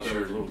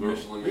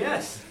Michelin Man.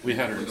 Yes. We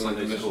had her in Looking like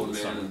the Sunday school Michelin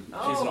this summer. Man.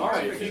 Oh, All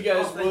right, if you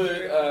guys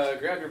would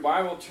grab your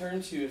Bible,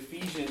 turn to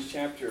Ephesians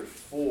chapter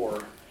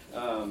 4.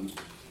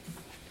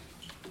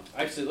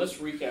 Actually, let's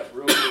recap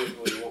real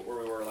quickly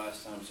where we were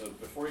last time. So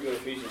before we go to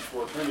Ephesians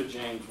 4, turn to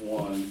James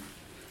 1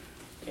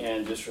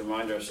 and just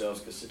remind ourselves,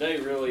 because today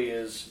really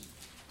is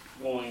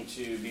going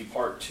to be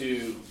part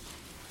 2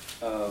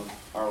 of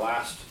our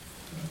last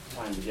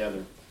time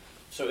together.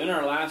 So in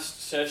our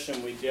last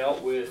session, we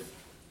dealt with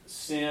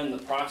sin, the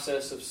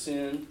process of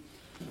sin,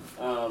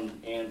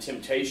 and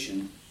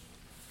temptation.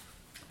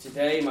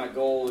 Today, my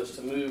goal is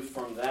to move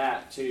from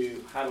that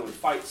to how do we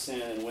fight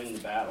sin and win the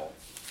battle.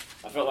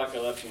 I felt like I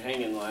left you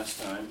hanging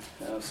last time,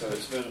 so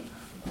it's been,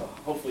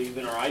 hopefully you've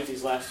been all right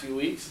these last few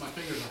weeks. My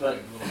fingers are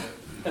hurting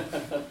a little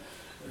bit.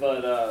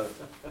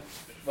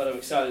 but I'm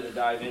excited to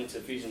dive into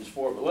Ephesians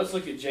 4. But let's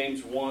look at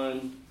James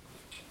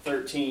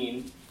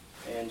 1:13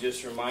 and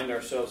just remind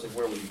ourselves of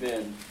where we've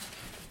been.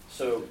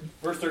 So,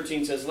 verse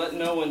 13 says, "Let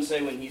no one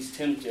say when he's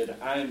tempted,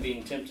 I am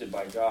being tempted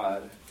by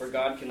God. For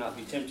God cannot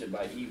be tempted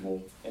by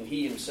evil, and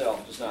he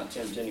himself does not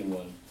tempt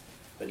anyone.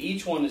 But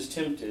each one is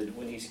tempted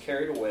when he's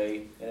carried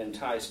away and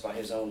enticed by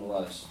his own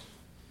lust.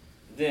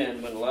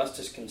 Then, when lust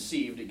is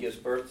conceived, it gives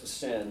birth to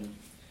sin.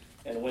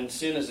 And when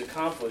sin is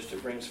accomplished,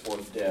 it brings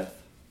forth death."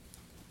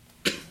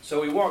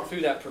 So we walked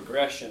through that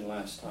progression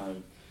last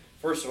time.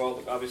 First of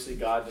all, obviously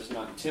God does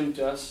not tempt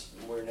us.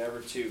 We're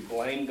never to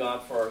blame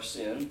God for our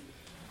sin.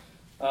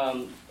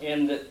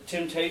 And that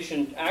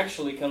temptation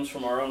actually comes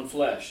from our own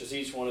flesh, as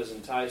each one is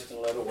enticed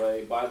and led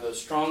away by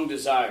those strong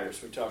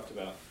desires we talked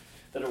about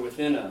that are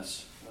within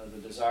us,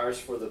 the desires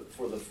for the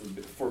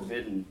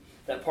forbidden,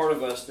 that part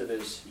of us that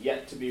is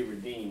yet to be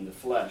redeemed, the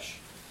flesh.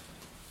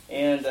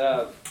 And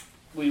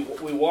we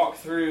walk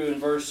through in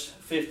verse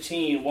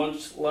 15,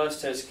 once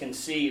lust has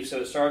conceived,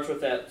 so it starts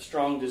with that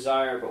strong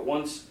desire, but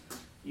once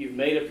you've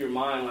made up your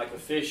mind like a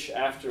fish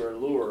after a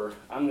lure,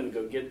 I'm going to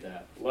go get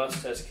that.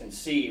 Lust has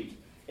conceived.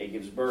 It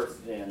gives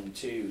birth then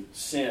to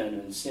sin,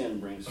 and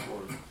sin brings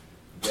forth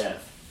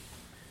death.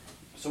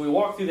 So we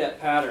walk through that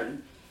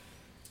pattern,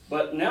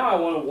 but now I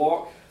want to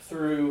walk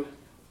through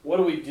what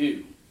do we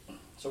do.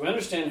 So we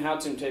understand how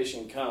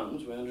temptation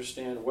comes, we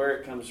understand where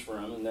it comes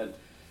from, and that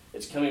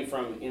it's coming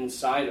from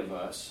inside of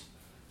us.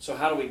 So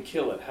how do we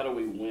kill it? How do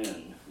we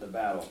win the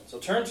battle? So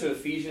turn to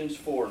Ephesians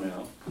 4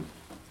 now.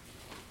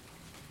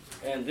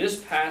 And this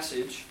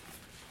passage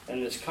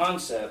and this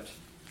concept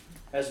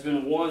has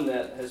been one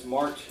that has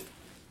marked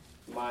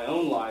my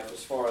own life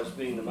as far as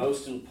being the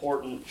most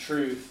important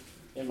truth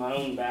in my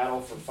own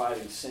battle for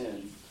fighting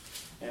sin.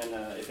 And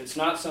if it's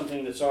not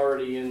something that's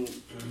already in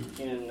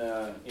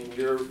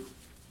your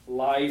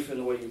life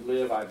and the way you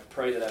live, I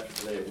pray that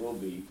after today it will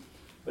be.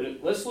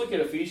 But let's look at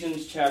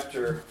Ephesians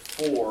chapter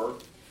 4.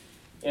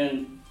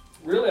 And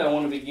really I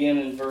want to begin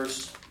in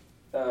verse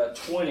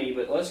 20,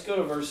 but let's go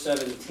to verse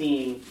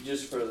 17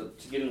 just to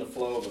get in the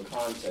flow of the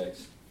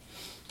context.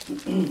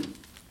 And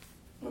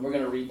we're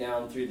going to read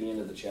down through the end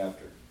of the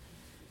chapter.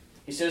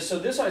 He says, "So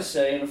this I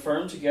say and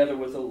affirm together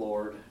with the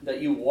Lord,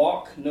 that you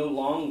walk no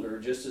longer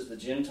just as the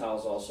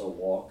Gentiles also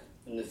walk,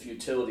 in the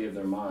futility of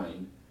their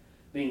mind,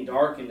 being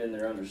darkened in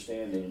their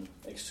understanding,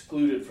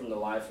 excluded from the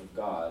life of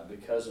God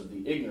because of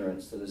the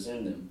ignorance that is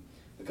in them,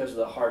 because of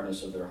the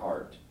hardness of their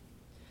heart.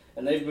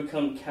 And they've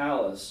become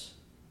callous.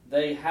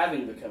 They,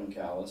 having become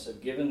callous,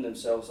 have given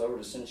themselves over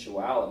to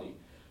sensuality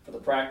for the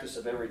practice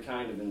of every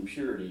kind of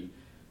impurity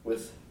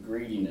with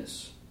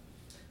greediness.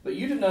 But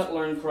you did not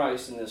learn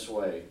Christ in this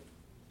way.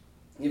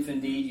 If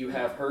indeed you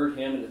have heard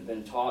him and have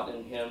been taught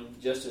in him,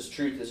 just as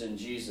truth is in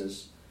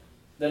Jesus,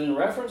 then in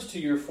reference to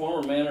your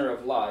former manner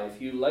of life,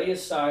 you lay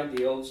aside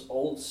the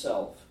old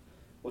self,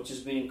 which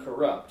is being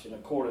corrupt in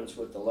accordance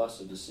with the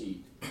lust of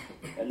deceit,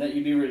 and that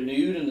you be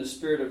renewed in the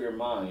spirit of your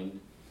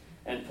mind,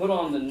 and put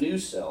on the new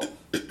self,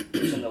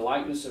 which in the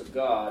likeness of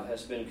God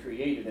has been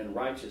created in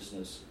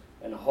righteousness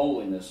and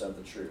holiness of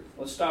the truth."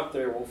 Let's stop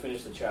there. We'll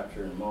finish the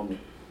chapter in a moment.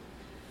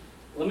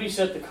 Let me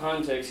set the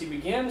context. He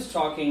begins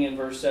talking in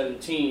verse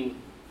 17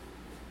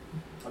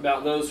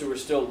 about those who are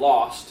still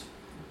lost,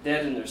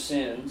 dead in their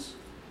sins,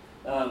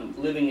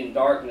 living in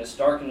darkness,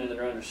 darkened in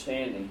their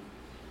understanding.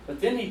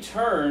 But then he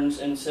turns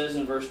and says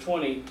in verse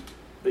 20,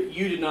 "But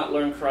you did not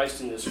learn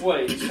Christ in this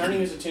way." He's turning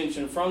his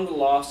attention from the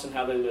lost and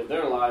how they live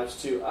their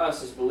lives to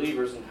us as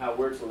believers and how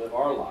we're to live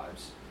our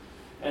lives.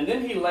 And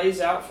then he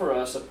lays out for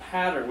us a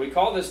pattern. We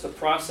call this the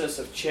process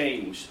of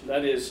change.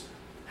 That is,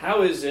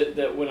 how is it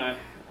that when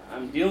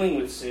I'm dealing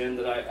with sin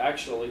that I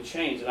actually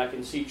change, that I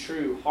can see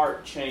true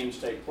heart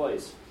change take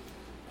place?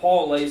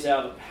 Paul lays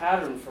out a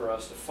pattern for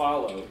us to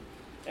follow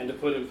and to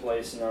put in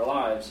place in our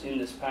lives in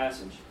this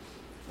passage.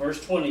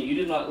 Verse 20, "You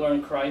did not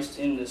learn Christ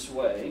in this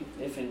way,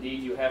 if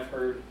indeed you have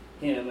heard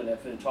him and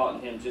have been taught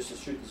in him, just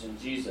as truth is in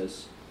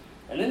Jesus."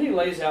 And then he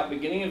lays out,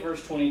 beginning in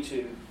verse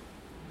 22,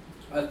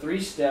 a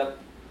 3-step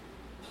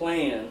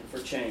plan for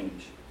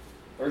change.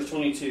 Verse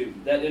 22,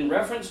 "That in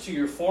reference to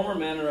your former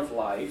manner of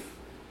life,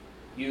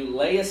 you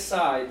lay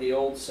aside the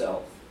old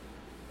self,"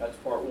 that's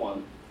part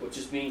 1, "which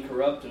is being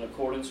corrupt in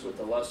accordance with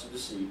the lust of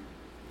deceit,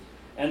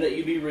 And that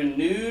you be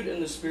renewed in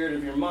the spirit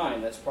of your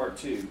mind, that's part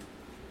 2.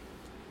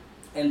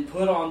 And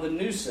put on the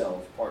new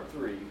self, part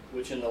 3,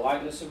 which in the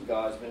likeness of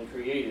God has been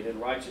created in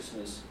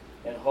righteousness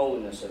and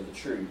holiness of the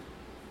truth.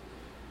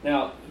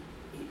 Now,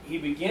 he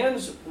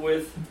begins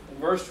with, in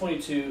verse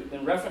 22,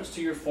 in reference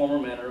to your former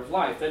manner of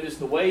life. That is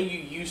the way you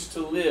used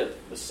to live,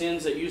 the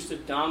sins that used to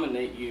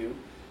dominate you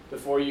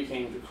before you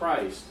came to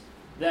Christ.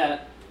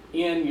 That,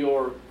 in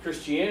your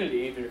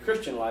Christianity, in your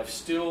Christian life,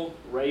 still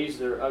raise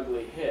their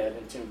ugly head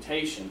in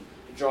temptation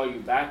to draw you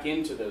back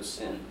into those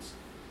sins.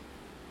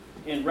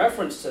 In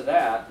reference to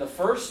that, the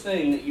first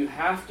thing that you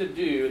have to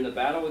do in the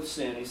battle with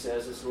sin, he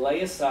says, is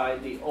lay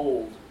aside the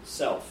old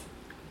self.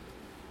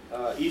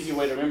 Easy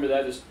way to remember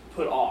that is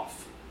put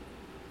off.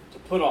 To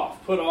put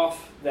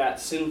off that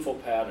sinful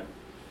pattern.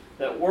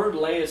 That word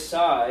lay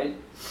aside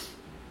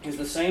is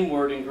the same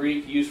word in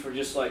Greek used for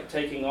just like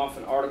taking off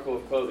an article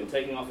of clothing,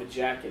 taking off a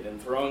jacket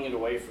and throwing it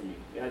away from you.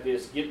 The idea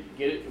is get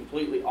it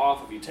completely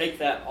off of you. Take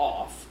that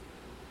off.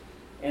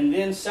 And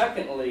then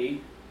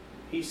secondly,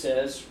 he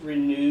says,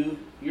 renew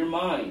your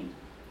mind.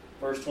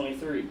 Verse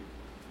 23.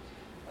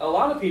 A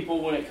lot of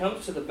people, when it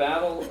comes to the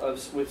battle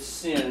with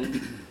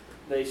sin,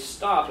 they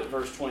stop at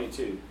verse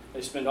 22.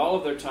 They spend all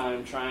of their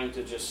time trying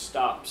to just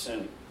stop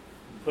sinning,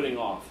 putting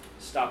off.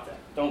 Stop that.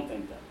 Don't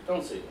think that.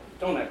 Don't say that.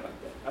 Don't act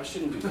like that. I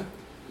shouldn't do that.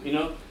 You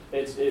know,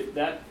 that's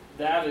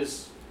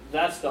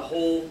the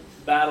whole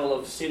battle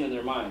of sin in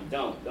their mind.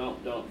 Don't.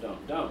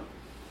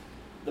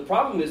 The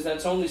problem is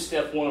that's only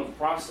step 1 of the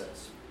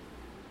process.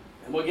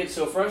 And what gets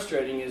so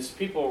frustrating is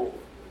people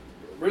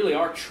really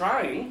are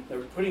trying.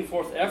 They're putting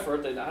forth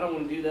effort. I don't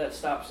want to do that.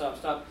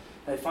 Stop.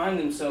 They find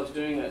themselves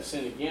doing that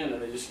sin again,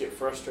 and they just get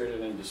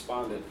frustrated and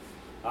despondent.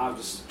 I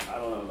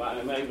don't know.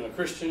 Am I even a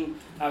Christian?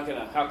 How can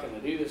I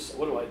do this?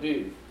 What do I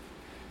do?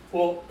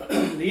 Well,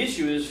 the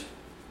issue is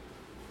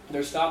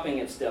they're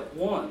stopping at step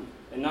 1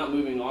 and not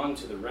moving on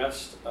to the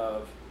rest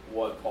of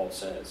what Paul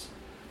says.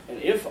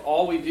 And if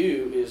all we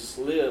do is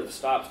live,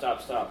 stop,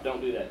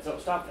 don't do that.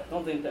 Stop that.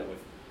 Don't think that way.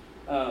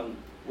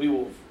 We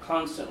will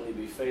constantly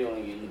be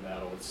failing in the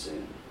battle with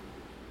sin.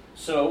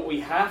 So we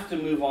have to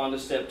move on to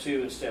step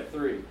 2 and step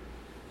 3.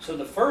 So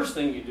the first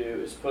thing you do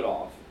is put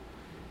off.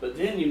 But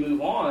then you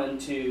move on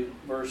to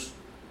verse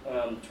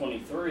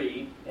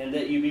 23, and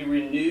that you be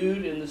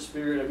renewed in the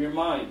spirit of your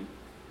mind.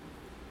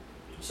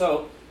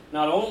 So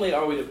not only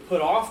are we to put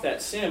off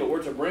that sin, but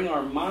we're to bring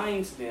our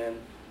minds then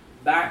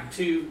back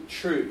to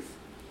truth.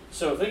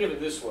 So think of it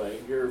this way.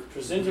 You're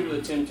presented with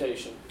a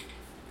temptation.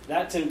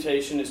 That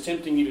temptation is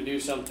tempting you to do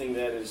something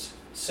that is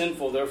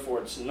sinful,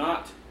 therefore it's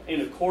not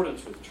in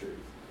accordance with truth.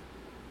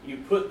 You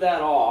put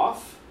that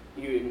off,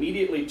 you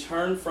immediately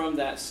turn from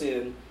that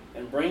sin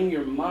and bring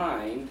your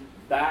mind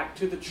back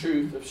to the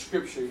truth of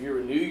Scripture. You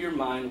renew your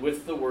mind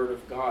with the Word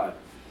of God.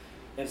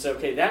 And so,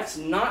 okay, that's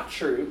not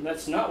true.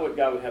 That's not what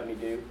God would have me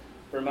do.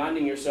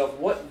 Reminding yourself,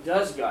 what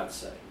does God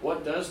say?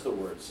 What does the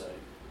Word say?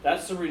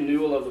 That's the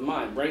renewal of the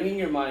mind. Bringing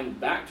your mind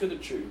back to the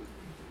truth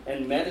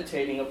and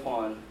meditating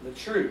upon the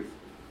truth.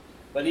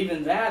 But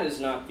even that is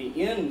not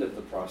the end of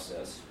the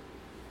process.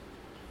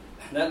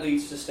 That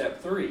leads to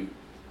step 3.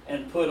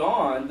 And put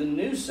on the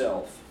new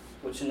self,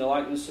 which in the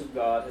likeness of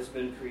God has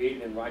been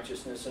created in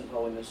righteousness and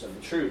holiness of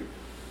the truth.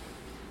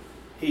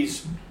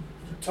 He's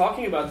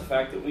talking about the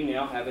fact that we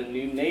now have a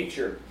new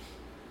nature.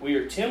 We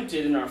are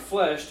tempted in our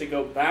flesh to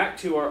go back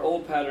to our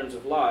old patterns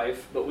of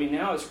life, but we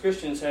now as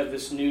Christians have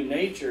this new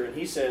nature. And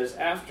he says,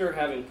 after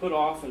having put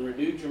off and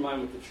renewed your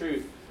mind with the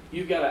truth,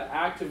 you've got to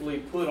actively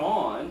put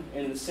on,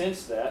 in the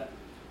sense that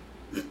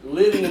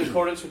living in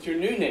accordance with your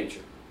new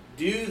nature.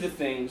 Do the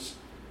things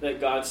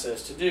that God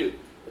says to do.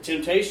 The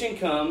temptation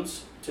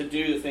comes to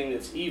do the thing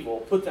that's evil.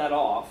 Put that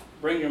off.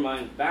 Bring your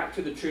mind back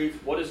to the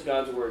truth. What does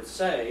God's Word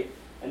say?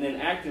 And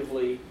then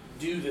actively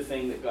do the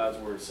thing that God's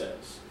Word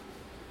says.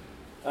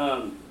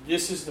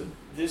 This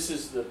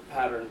is the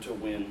pattern to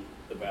win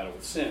the battle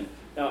with sin.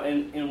 Now,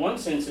 in one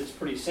sense, it's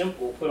pretty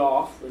simple. Put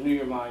off, renew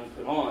your mind,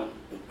 put on.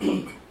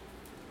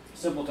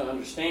 Simple to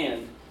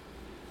understand,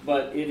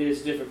 but it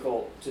is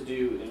difficult to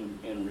do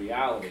in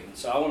reality.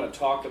 So I want to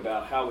talk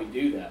about how we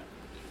do that.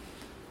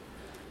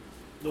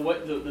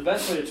 The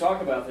best way to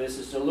talk about this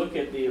is to look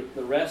at the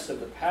rest of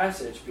the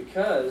passage,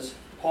 because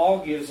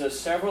Paul gives us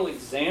several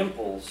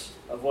examples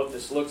of what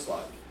this looks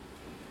like.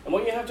 And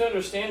what you have to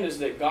understand is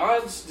that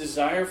God's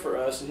desire for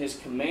us and His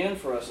command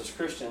for us as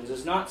Christians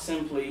is not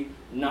simply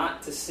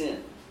not to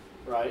sin,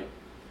 right?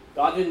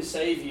 God didn't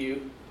save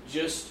you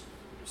just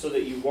so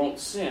that you won't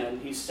sin.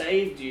 He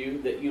saved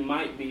you that you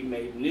might be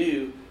made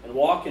new and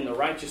walk in the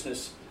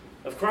righteousness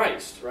of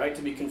Christ, right?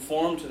 To be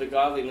conformed to the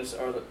godliness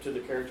or to the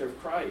character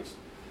of Christ.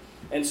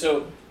 And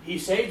so He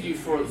saved you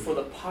for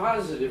the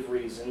positive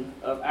reason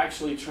of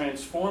actually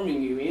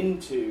transforming you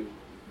into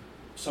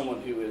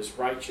someone who is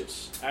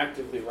righteous,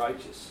 actively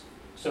righteous.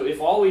 So if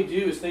all we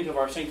do is think of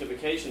our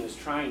sanctification as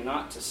trying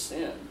not to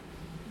sin,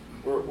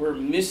 we're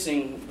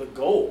missing the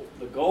goal.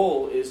 The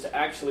goal is to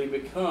actually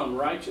become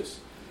righteous.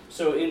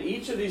 So in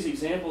each of these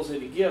examples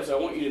that he gives, I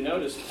want you to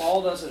notice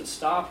Paul doesn't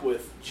stop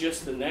with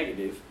just the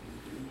negative.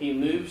 he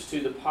moves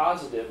to the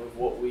positive of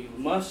what we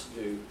must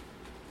do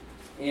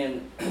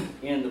in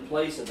the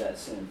place of that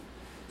sin.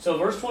 So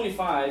verse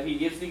 25, he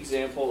gives the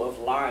example of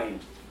lying.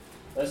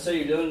 Let's say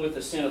you're dealing with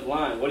the sin of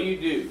lying. What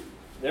do?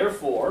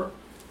 Therefore,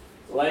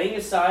 laying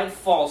aside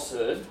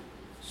falsehood,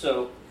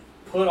 so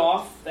put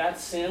off that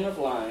sin of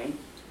lying,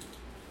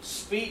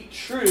 speak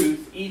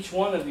truth, each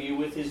one of you,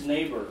 with his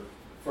neighbor,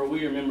 for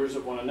we are members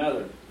of one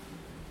another.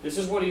 This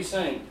is what he's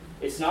saying.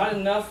 It's not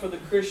enough for the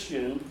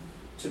Christian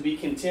to be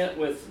content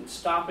with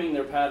stopping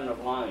their pattern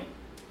of lying.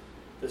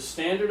 The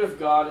standard of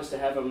God is to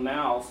have a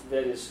mouth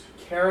that is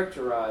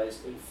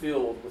characterized and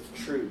filled with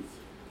truth.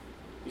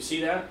 You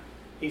see that?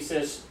 He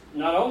says,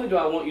 not only do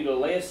I want you to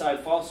lay aside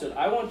falsehood,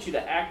 I want you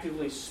to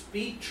actively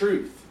speak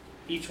truth,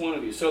 each one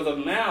of you. So the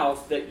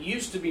mouth that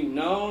used to be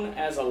known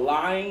as a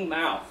lying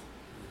mouth,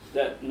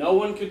 that no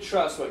one could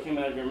trust what came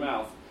out of your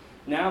mouth,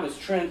 now is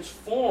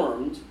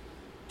transformed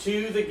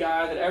to the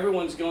guy that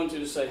everyone's going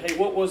to say, hey,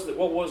 what was the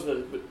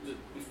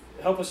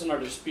help us in our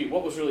dispute.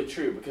 What was really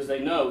true? Because they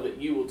know that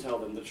you will tell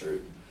them the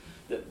truth.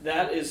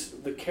 That is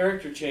the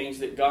character change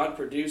that God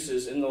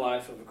produces in the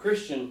life of a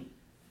Christian.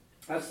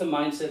 That's the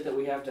mindset that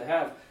we have to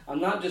have. I'm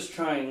not just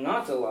trying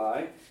not to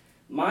lie.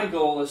 My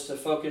goal is to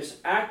focus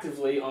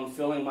actively on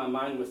filling my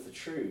mind with the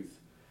truth.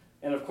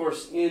 And of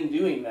course, in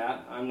doing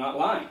that, I'm not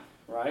lying,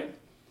 right?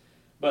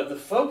 But the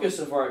focus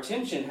of our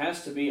attention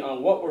has to be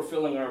on what we're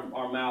filling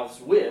our mouths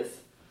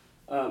with,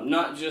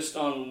 not just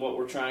on what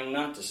we're trying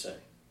not to say.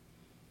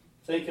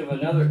 Think of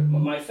another.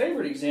 My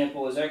favorite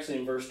example is actually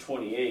in verse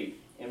 28.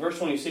 In verse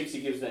 26, he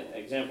gives the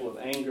example of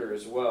anger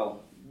as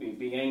well.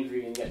 Be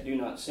angry and yet do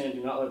not sin.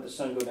 Do not let the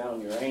sun go down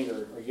in your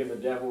anger, or give the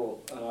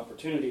devil an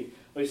opportunity.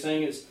 What he's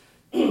saying is,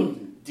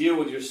 deal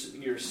with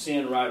your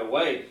sin right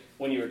away.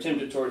 When you're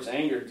tempted towards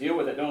anger, deal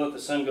with it. Don't let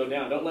the sun go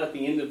down. Don't let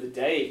the end of the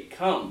day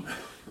come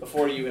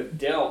before you have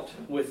dealt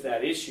with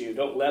that issue.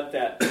 Don't let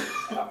that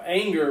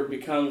anger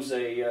becomes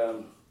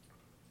a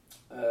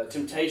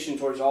temptation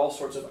towards all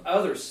sorts of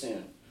other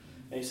sin.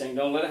 And he's saying,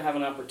 don't let it have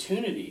an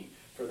opportunity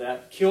for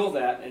that. Kill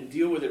that and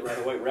deal with it right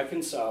away.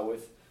 Reconcile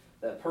with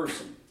that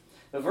person.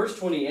 Now, verse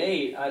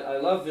 28, I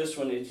love this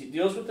one. It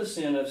deals with the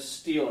sin of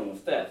stealing,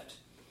 of theft.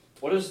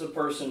 What is the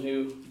person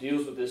who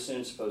deals with this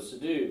sin supposed to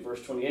do?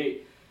 Verse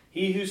 28,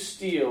 he who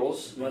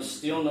steals must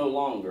steal no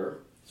longer.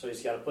 So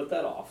he's got to put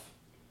that off.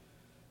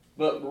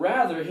 But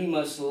rather he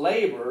must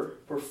labor,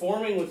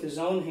 performing with his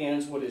own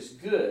hands what is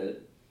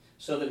good,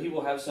 so that he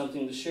will have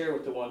something to share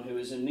with the one who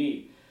is in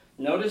need.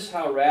 Notice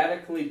how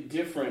radically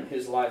different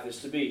his life is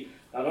to be.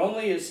 Not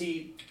only is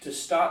he to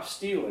stop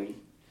stealing,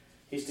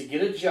 he's to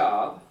get a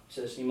job. It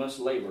says he must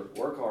labor,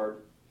 work hard,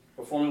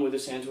 performing with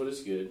his hands what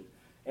is good.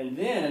 And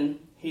then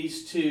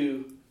he's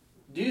to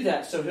do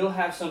that so he'll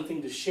have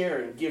something to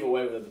share and give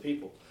away with other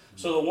people.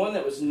 So the one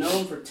that was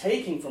known for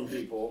taking from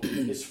people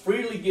is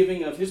freely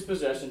giving of his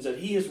possessions that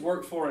he has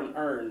worked for and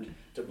earned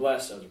to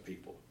bless other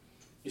people.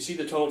 You see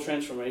the total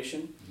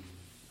transformation?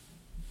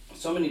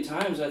 So many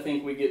times I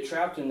think we get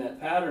trapped in that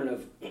pattern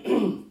of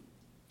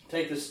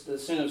take the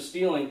sin of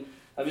stealing,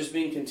 of just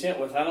being content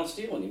with, I don't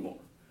steal anymore.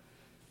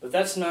 But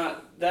that's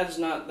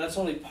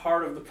only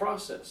part of the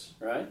process,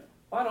 right?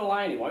 Well, I don't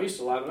lie anymore. I used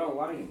to lie, but I don't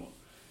lie anymore.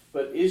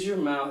 But is your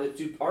mouth,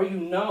 are you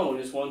known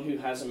as one who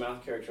has a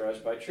mouth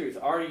characterized by truth?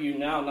 Are you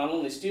now not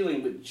only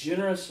stealing, but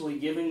generously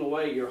giving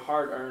away your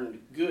hard-earned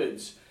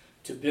goods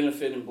to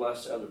benefit and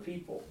bless other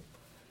people?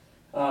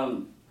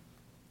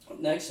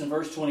 Next, in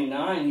verse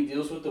 29, he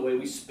deals with the way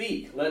we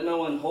speak. Let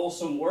no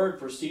unwholesome word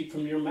proceed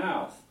from your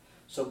mouth.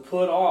 So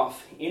put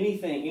off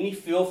anything, any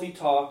filthy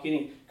talk,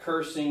 any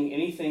cursing,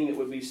 anything that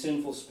would be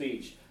sinful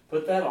speech.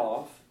 Put that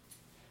off.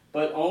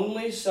 But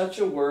only such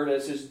a word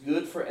as is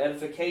good for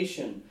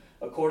edification,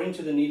 according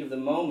to the need of the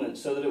moment,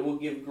 so that it will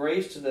give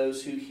grace to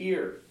those who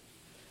hear.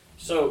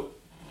 So,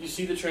 you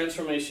see the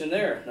transformation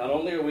there. Not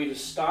only are we to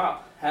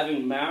stop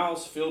having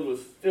mouths filled with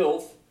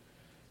filth,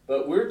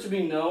 but we're to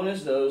be known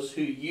as those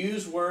who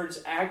use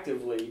words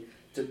actively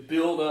to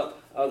build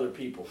up other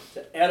people,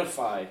 to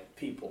edify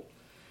people.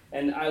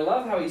 And I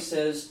love how he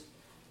says,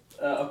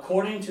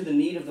 according to the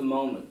need of the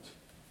moment.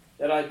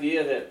 That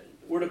idea that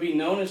we're to be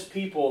known as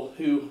people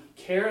who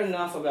care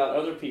enough about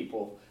other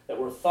people, that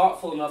we're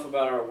thoughtful enough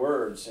about our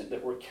words, and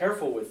that we're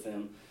careful with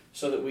them,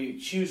 so that we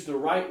choose the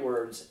right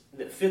words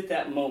that fit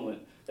that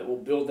moment, that will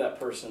build that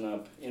person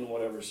up in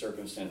whatever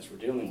circumstance we're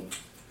dealing with.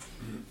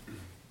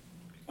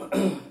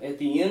 At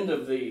the end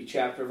of the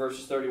chapter,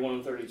 verses 31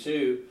 and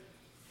 32,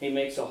 he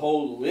makes a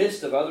whole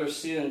list of other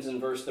sins in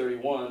verse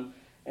 31,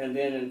 and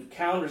then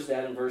encounters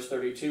that in verse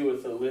 32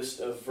 with a list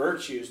of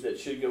virtues that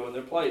should go in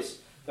their place.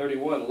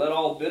 31, let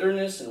all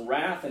bitterness and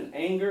wrath and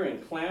anger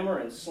and clamor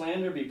and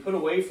slander be put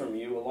away from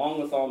you,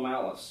 along with all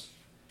malice.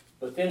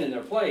 But then in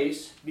their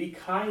place, be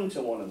kind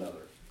to one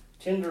another,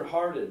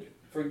 tender-hearted,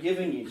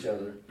 forgiving each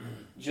other,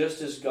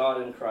 just as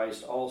God in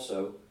Christ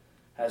also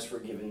has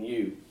forgiven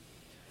you.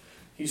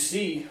 You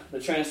see the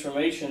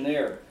transformation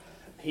there.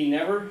 He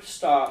never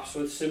stops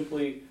with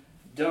simply,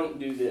 don't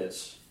do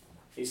this.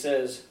 He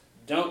says,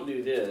 don't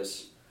do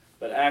this,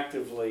 but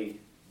actively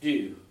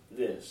do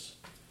this.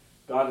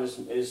 God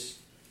is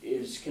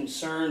is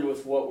concerned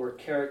with what we're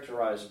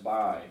characterized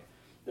by,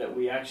 that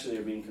we actually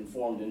are being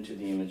conformed into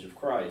the image of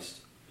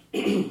Christ.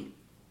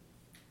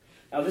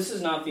 Now, this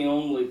is not the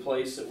only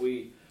place that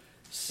we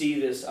see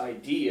this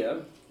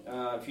idea.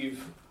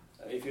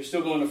 If you're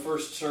still going to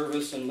first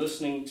service and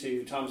listening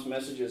to Tom's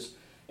messages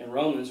in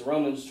Romans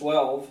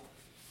 12,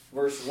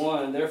 verse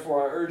 1,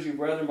 "Therefore I urge you,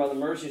 brethren, by the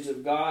mercies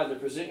of God, to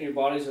present your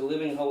bodies a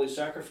living, holy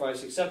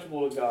sacrifice,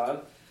 acceptable to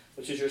God,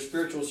 which is your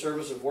spiritual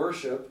service of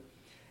worship.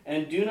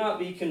 And do not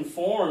be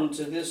conformed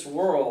to this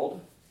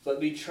world, but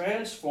be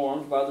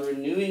transformed by the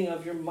renewing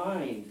of your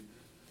mind,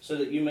 so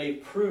that you may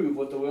prove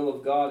what the will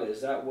of God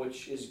is, that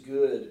which is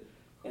good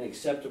and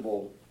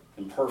acceptable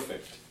and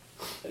perfect."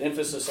 An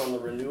emphasis on the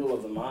renewal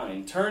of the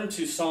mind. Turn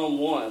to Psalm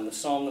 1, the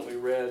psalm that we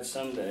read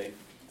Sunday,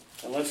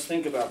 and let's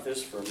think about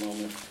this for a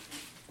moment.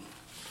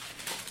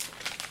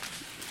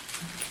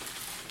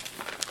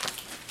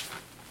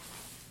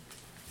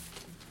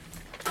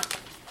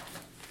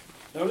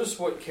 Notice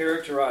what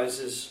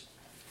characterizes,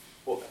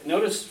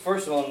 notice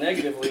first of all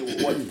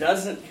negatively what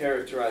doesn't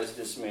characterize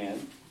this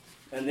man,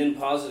 and then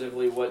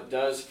positively what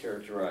does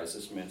characterize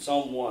this man.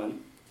 Psalm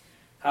 1,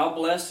 "How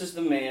blessed is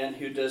the man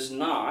who does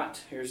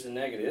not," here's the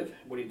negative,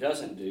 what he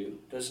doesn't do,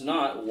 "does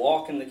not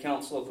walk in the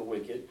counsel of the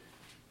wicked,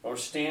 nor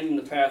stand in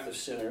the path of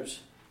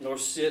sinners, nor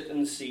sit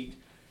in the seat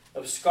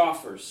of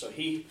scoffers." So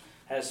he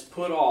has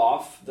put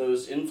off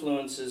those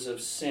influences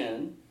of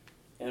sin.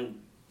 And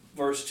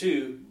verse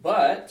 2,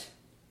 "But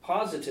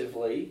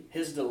positively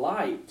his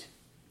delight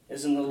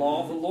is in the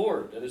law of the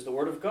Lord," that is the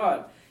word of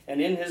God,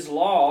 "and in his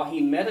law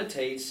he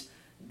meditates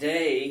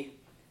day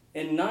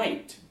and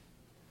night."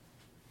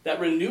 That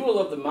renewal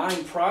of the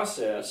mind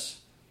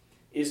process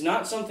is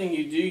not something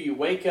you do. You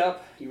wake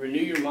up, you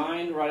renew your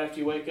mind right after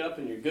you wake up,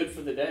 and you're good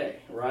for the day,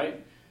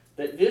 right?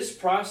 That this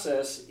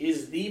process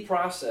is the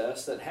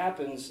process that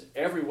happens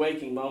every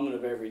waking moment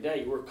of every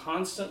day. We're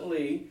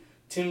constantly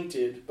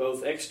tempted,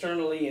 both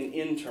externally and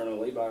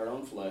internally, by our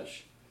own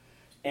flesh.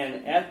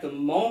 And at the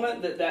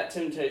moment that that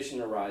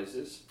temptation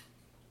arises,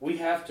 we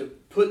have to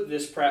put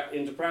this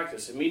into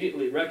practice.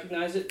 Immediately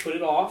recognize it, put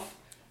it off,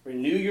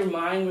 renew your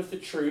mind with the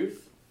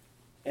truth,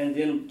 and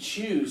then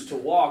choose to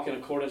walk in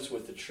accordance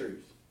with the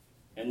truth.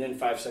 And then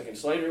 5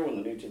 seconds later, when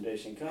the new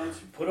temptation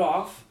comes, you put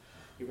off,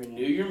 you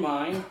renew your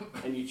mind,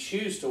 and you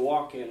choose to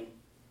walk in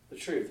the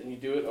truth. And you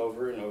do it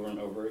over and over and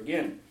over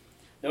again.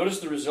 Notice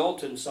the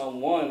result in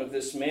Psalm 1 of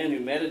this man who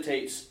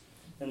meditates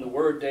in the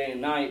Word day and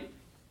night.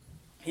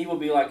 "He will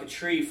be like a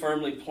tree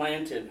firmly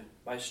planted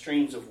by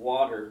streams of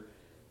water,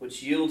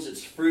 which yields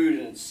its fruit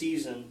in its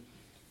season,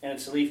 and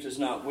its leaf does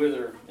not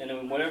wither. And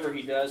in whatever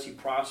he does, he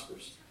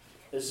prospers."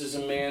 This is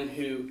a man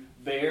who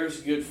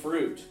bears good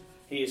fruit.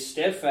 He is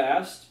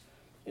steadfast.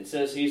 It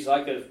says he's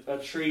like a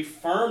tree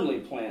firmly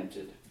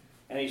planted.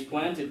 And he's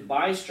planted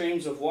by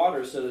streams of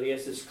water so that he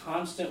has this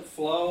constant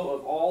flow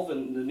of all the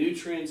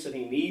nutrients that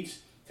he needs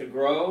to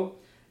grow.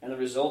 And the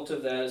result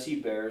of that is he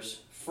bears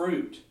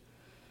fruit.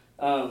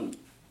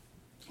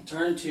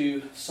 Turn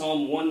to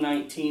Psalm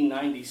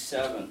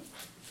 119:97.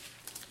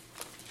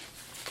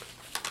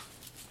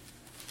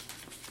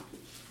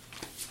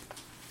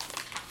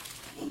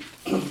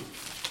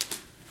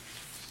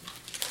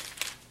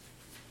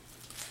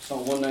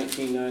 Psalm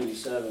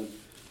 119:97.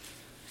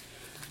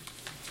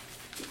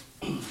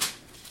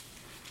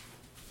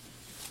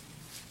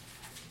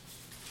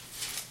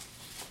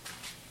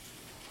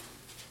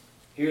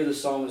 Here the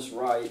psalmist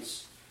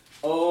writes,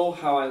 "Oh,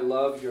 how I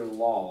love your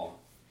law.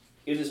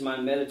 It is my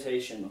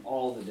meditation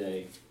all the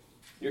day.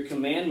 Your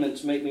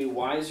commandments make me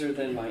wiser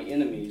than my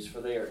enemies,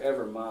 for they are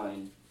ever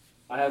mine.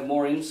 I have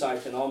more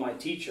insight than all my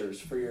teachers,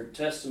 for your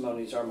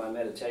testimonies are my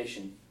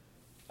meditation.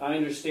 I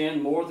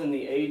understand more than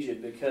the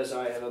aged, because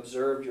I have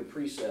observed your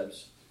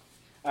precepts.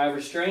 I have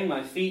restrained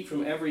my feet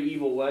from every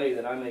evil way,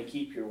 that I may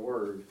keep your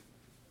word.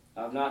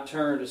 I have not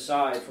turned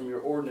aside from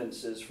your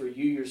ordinances, for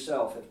you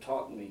yourself have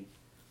taught me.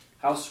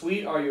 How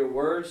sweet are your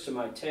words to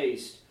my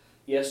taste,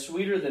 yes,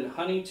 sweeter than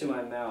honey to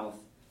my mouth.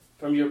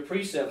 From your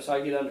precepts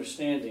I get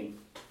understanding,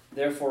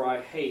 therefore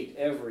I hate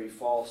every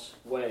false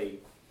way."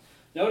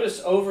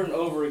 Notice over and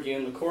over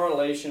again the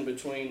correlation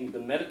between the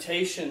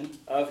meditation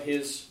of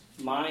his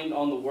mind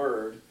on the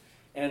Word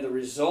and the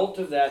result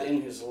of that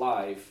in his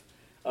life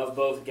of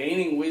both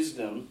gaining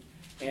wisdom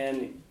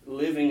and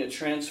living a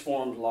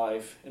transformed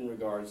life in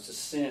regards to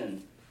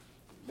sin.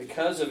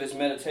 Because of his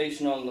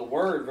meditation on the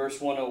Word,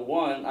 verse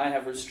 101, "I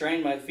have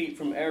restrained my feet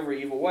from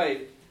every evil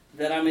way,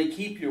 that I may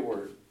keep your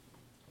word."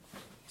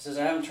 He says,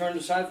 "I haven't turned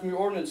aside from your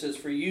ordinances,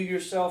 for you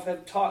yourself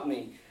have taught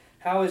me."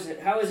 How is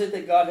it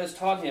that God has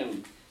taught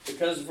him?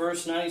 Because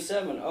verse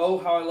 97, "Oh,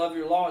 how I love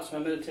your law, it's my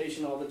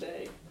meditation all the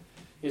day."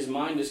 His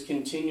mind is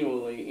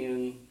continually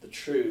in the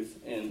truth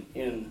and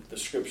in the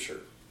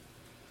Scripture.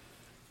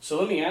 So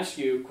let me ask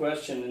you a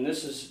question, and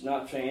this is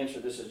not to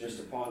answer, this is just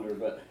to ponder,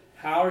 but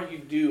how are you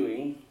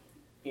doing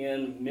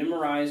in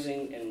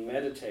memorizing and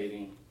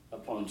meditating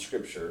upon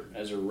Scripture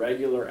as a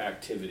regular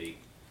activity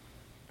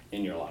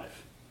in your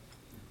life?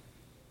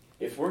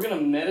 If we're going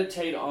to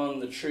meditate on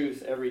the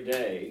truth every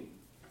day,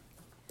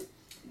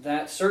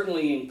 that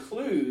certainly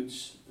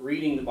includes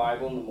reading the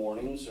Bible in the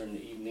mornings or in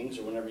the evenings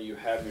or whenever you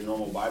have your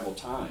normal Bible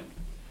time.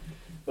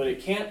 But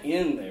it can't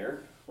end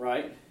there,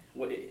 right?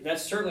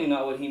 That's certainly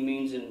not what he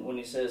means when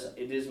he says,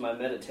 it is my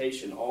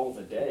meditation all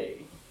the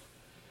day.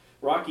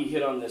 Rocky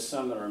hit on this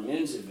some at our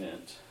men's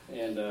event.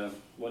 And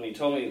when he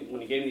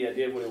gave me the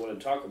idea of what he wanted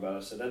to talk about,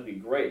 I said, that'd be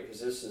great,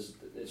 because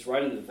it's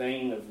right in the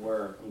vein of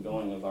where I'm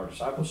going with our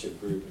discipleship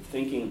group, and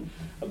thinking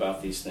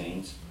about these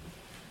things.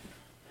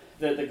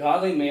 That the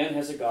godly man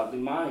has a godly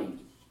mind.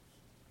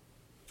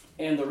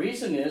 And the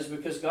reason is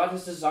because God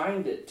has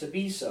designed it to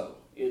be so.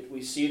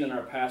 We see it in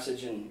our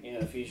passage in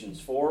Ephesians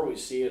 4. We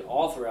see it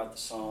all throughout the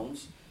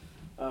Psalms.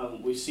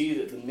 We see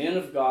that the men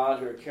of God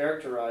who are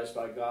characterized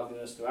by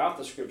godliness throughout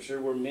the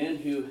Scripture were men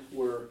who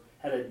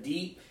had a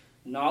deep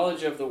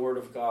knowledge of the Word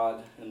of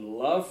God and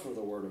love for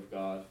the Word of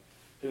God,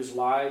 whose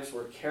lives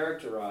were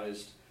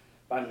characterized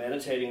by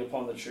meditating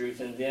upon the truth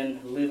and then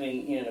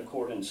living in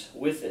accordance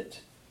with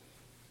it.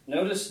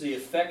 Notice the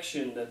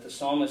affection that the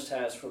psalmist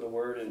has for the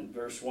Word in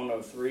verse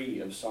 103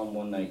 of Psalm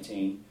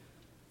 119.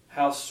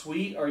 How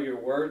sweet are your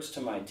words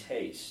to my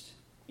taste,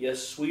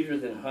 yes, sweeter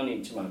than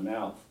honey to my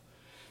mouth.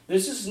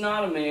 This is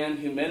not a man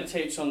who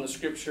meditates on the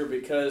Scripture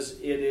because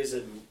it is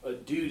a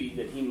duty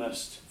that he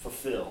must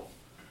fulfill,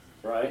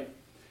 right?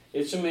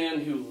 It's a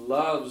man who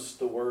loves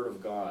the Word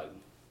of God,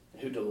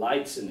 who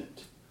delights in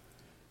it.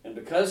 And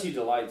because he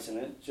delights in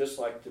it, just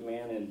like the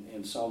man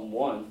in Psalm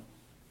 1,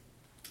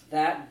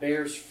 that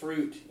bears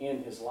fruit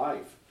in his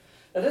life.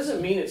 That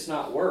doesn't mean it's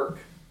not work.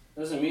 It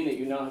doesn't mean that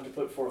you don't have to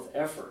put forth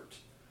effort.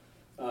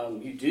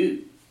 You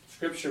do.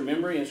 Scripture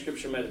memory and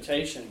Scripture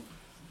meditation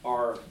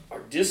are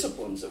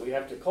disciplines that we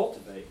have to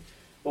cultivate.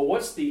 But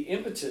what's the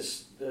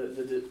impetus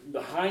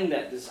behind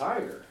that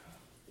desire?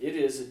 It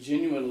is a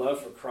genuine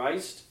love for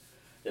Christ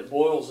that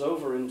boils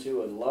over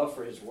into a love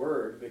for His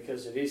Word,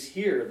 because it is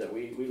here that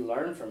we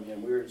learn from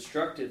Him. We're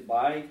instructed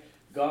by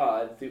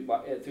God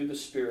through the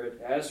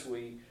Spirit as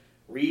we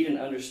read and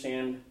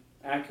understand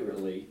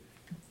accurately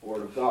the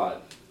Word of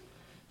God.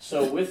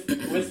 So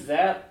with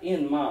that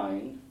in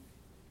mind,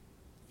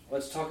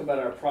 let's talk about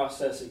our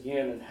process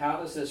again, and how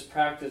does this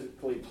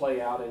practically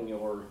play out in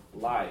your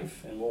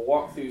life? And we'll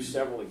walk through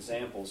several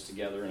examples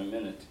together in a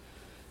minute.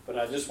 But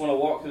I just want to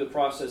walk through the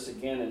process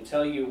again and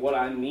tell you what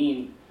I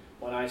mean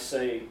when I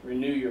say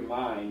renew your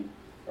mind,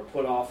 or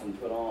put off and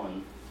put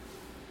on.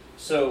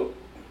 So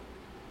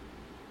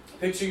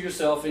picture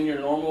yourself in your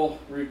normal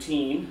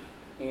routine,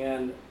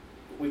 and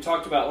we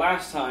talked about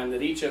last time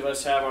that each of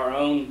us have our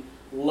own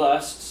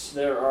lusts.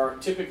 There are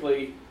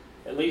typically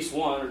at least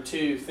one or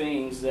two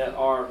things that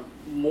are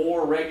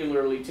more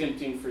regularly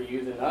tempting for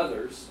you than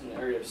others in the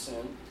area of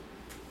sin.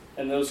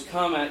 And those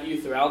come at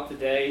you throughout the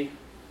day,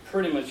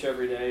 pretty much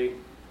every day,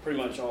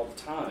 pretty much all the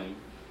time.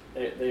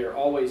 They are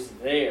always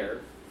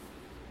there.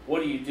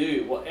 What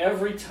do? Well,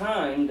 every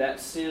time that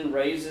sin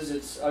raises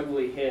its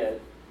ugly head,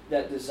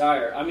 that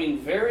desire, the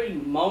very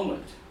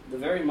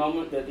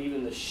moment that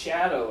even the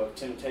shadow of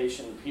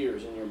temptation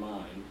appears in your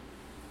mind,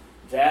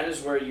 that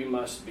is where you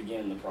must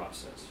begin the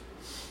process.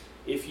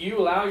 If you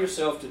allow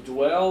yourself to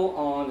dwell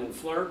on and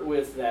flirt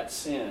with that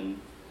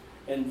sin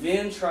and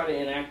then try to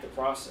enact the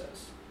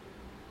process,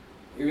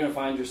 you're going to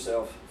find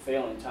yourself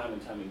failing time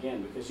and time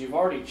again, because you've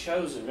already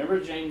chosen. Remember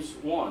James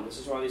 1, this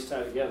is why these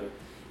tie together.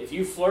 If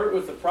you flirt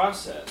with the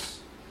process,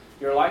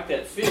 you're like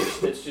that fish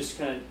that's just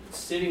kind of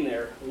sitting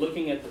there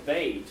looking at the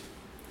bait,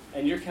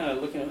 and you're kind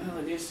of looking at, well,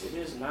 it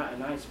is not a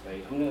nice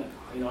bait. I'm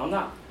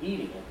not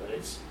eating it, but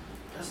it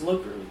does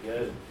look really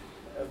good.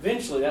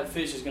 Eventually that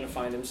fish is going to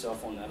find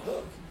himself on that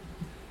hook.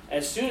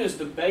 As soon as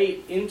the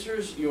bait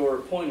enters your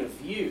point of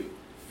view,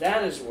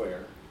 that is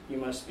where you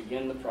must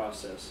begin the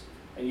process,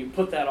 and you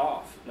put that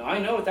off. Now, I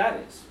know what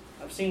that is.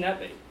 I've seen that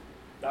bait.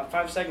 About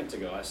 5 seconds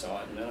ago I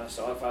saw it, and then I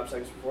saw it 5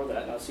 seconds before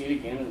that, and I'll see it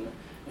again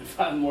in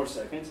 5 more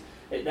seconds.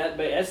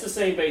 That's the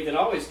same bait that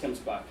always comes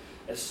by.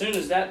 As soon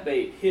as that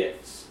bait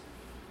hits,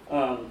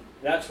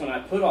 that's when I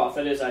put off.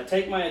 That is, I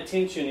take my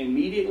attention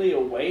immediately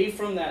away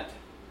from that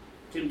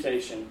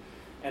temptation,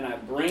 and I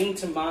bring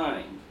to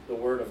mind the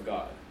Word of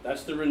God.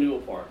 That's the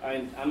renewal part.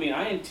 I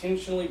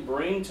intentionally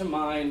bring to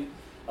mind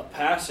a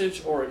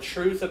passage or a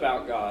truth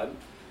about God,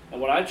 and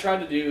what I try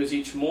to do is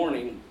each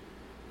morning,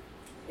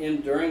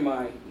 during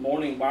my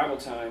morning Bible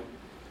time,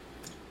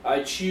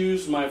 I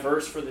choose my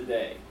verse for the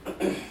day.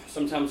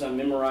 Sometimes I'm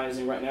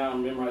memorizing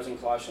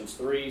Colossians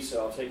 3,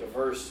 so I'll take a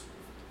verse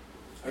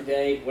a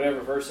day,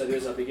 whatever verse that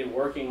is, I begin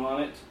working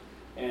on it,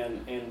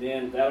 and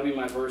then that'll be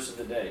my verse of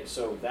the day.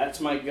 So that's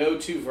my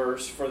go-to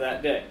verse for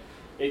that day.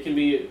 It can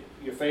be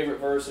your favorite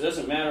verse, it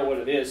doesn't matter what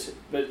it is,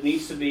 but it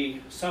needs to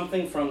be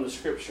something from the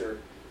Scripture,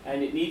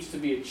 and it needs to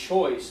be a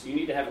choice. You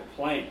need to have a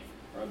plan,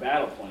 or a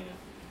battle plan.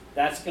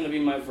 That's going to be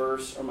my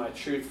verse or my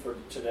truth for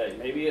today.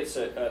 Maybe it's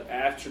an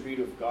attribute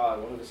of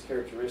God, one of His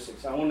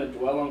characteristics. I want to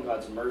dwell on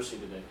God's mercy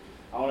today.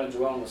 I want to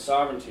dwell on the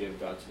sovereignty of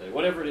God today.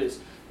 Whatever it is,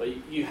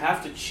 but you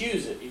have to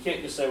choose it. You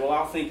can't just say, well,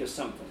 I'll think of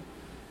something.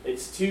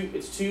 It's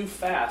too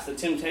fast. The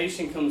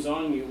temptation comes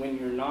on you when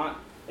you're not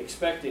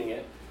expecting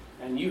it,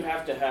 And you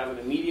have to have an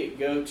immediate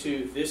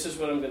go-to, this is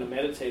what I'm going to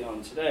meditate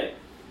on today.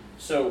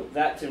 So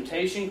that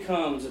temptation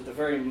comes at the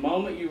very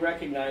moment you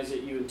recognize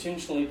it, you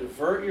intentionally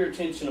divert your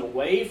attention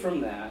away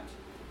from that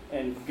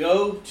and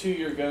go to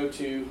your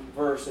go-to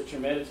verse that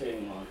you're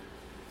meditating on.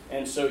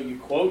 And so you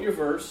quote your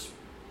verse,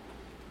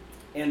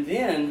 and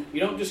then you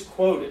don't just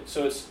quote it.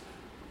 So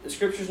the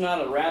scripture's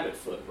not a rabbit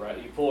foot,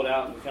 right? You pull it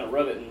out and you kind of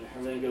rub it and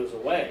everything goes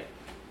away.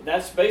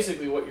 That's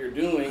basically what you're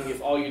doing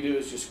if all you do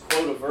is just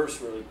quote a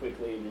verse really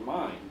quickly in your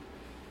mind.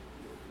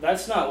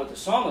 That's not what the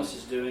psalmist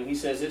is doing. He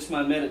says, it's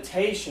my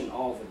meditation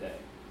all the day.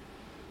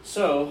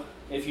 So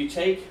if you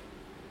take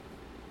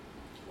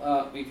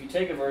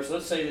a verse,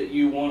 let's say that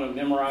you want to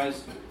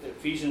memorize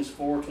Ephesians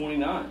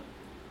 4:29.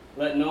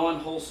 Let no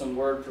unwholesome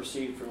word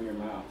proceed from your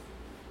mouth.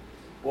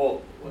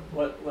 Well,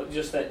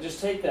 just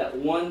take that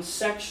one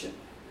section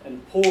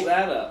and pull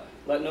that up.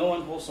 Let no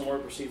unwholesome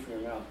word proceed from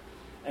your mouth.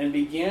 And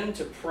begin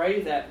to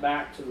pray that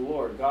back to the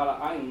Lord.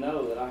 God, I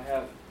know that I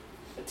have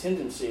a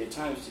tendency at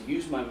times to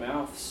use my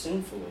mouth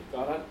sinfully.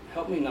 God,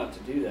 help me not to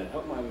do that.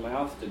 Help my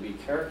mouth to be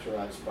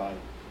characterized by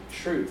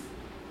truth.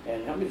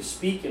 And help me to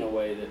speak in a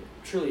way that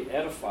truly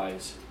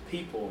edifies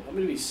people. Help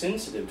me to be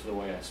sensitive to the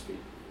way I speak.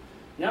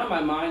 Now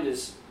my mind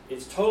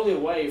it's totally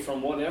away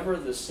from whatever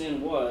the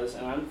sin was,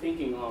 and I'm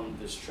thinking on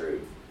this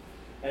truth.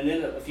 And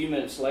then a few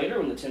minutes later,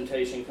 when the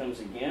temptation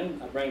comes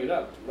again, I bring it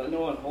up. Let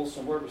no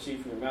unwholesome word proceed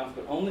from your mouth,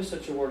 but only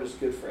such a word is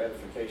good for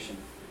edification.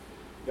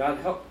 God,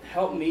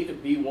 help me to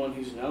be one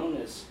who's known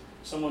as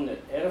someone that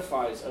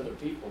edifies other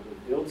people,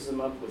 that builds them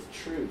up with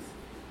truth.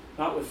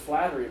 Not with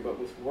flattery, but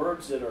with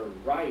words that are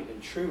right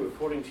and true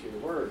according to your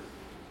word.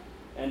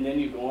 And then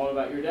you go on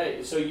about your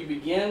day. So you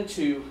begin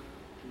to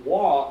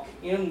walk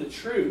in the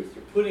truth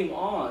you're putting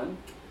on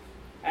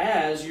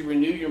as you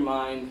renew your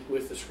mind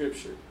with the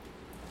Scripture.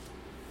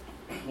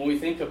 When we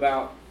think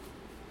about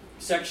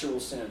sexual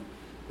sin,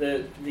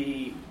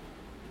 the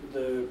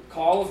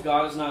call of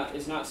God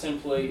is not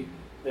simply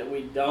that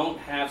we don't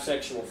have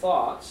sexual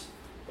thoughts.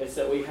 It's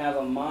that we have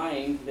a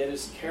mind that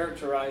is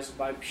characterized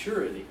by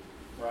purity,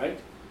 right?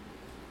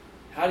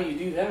 How do you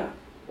do that?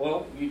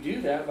 Well, you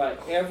do that by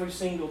every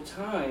single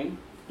time,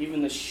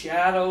 even the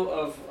shadow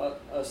of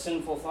a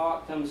sinful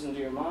thought comes into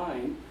your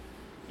mind,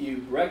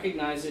 you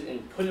recognize it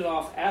and put it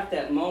off at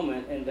that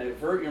moment and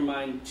divert your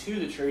mind to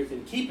the truth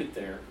and keep it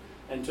there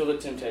until the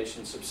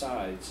temptation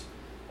subsides.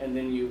 And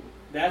then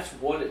that's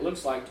what it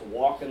looks like to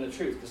walk in the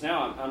truth. Because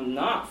now I'm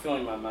not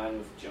filling my mind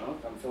with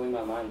junk. I'm filling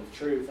my mind with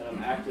truth, and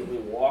I'm actively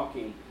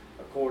walking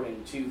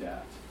according to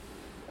that.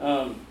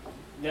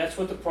 That's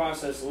what the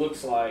process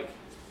looks like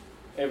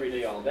every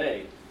day, all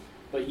day.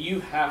 But you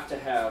have to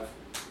have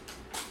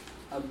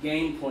a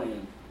game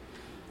plan.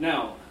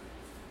 Now,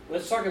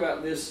 let's talk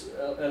about this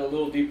at a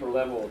little deeper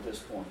level at this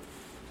point.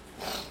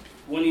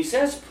 When he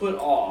says put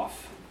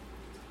off,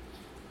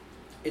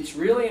 it's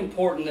really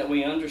important that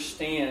we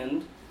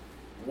understand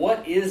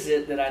what is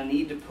it that I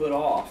need to put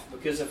off.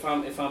 Because if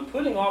I'm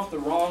putting off the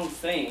wrong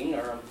thing,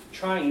 or I'm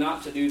trying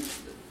not to do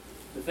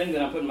the thing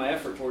that I'm putting my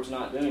effort towards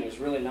not doing is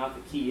really not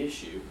the key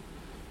issue,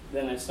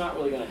 then it's not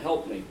really going to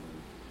help me.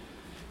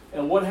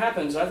 And what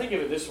happens, I think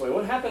of it this way,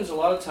 what happens a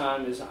lot of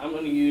time is I'm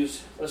going to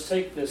use, let's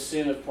take the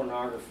sin of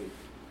pornography.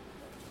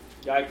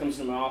 Guy comes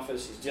to my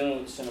office, he's dealing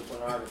with the sin of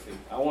pornography.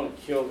 I want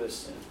to kill this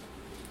sin.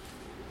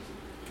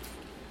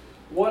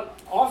 What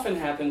often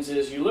happens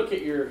is you look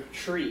at your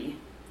tree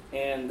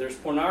and there's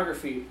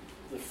pornography,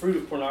 the fruit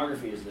of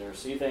pornography is there.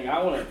 So you think,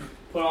 I want to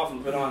put off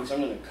and put on, so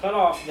I'm going to cut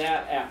off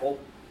that apple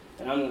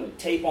and I'm going to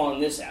tape on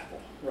this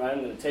apple, right?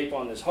 I'm going to tape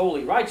on this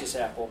holy, righteous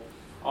apple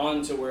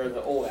onto where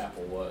the old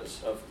apple was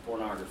of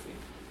pornography.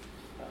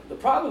 The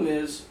problem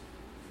is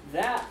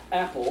that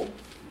apple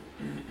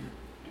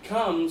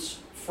comes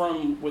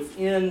from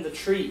within the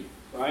tree,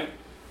 right?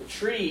 The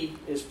tree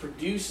is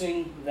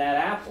producing that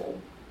apple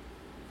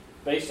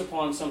based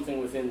upon something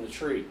within the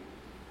tree.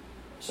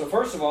 So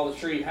first of all, the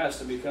tree has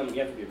to become, you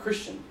have to be a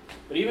Christian.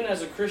 But even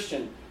as a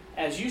Christian,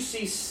 as you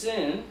see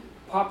sin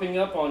popping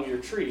up on your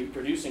tree,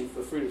 producing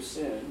the fruit of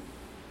sin,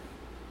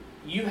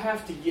 you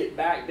have to get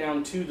back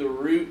down to the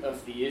root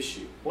of the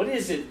issue. What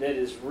is it that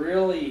is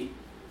really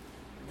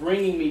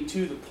bringing me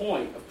to the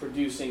point of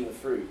producing the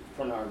fruit,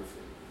 pornography?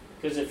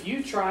 Because if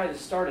you try to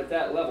start at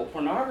that level,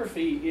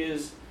 pornography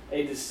is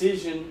a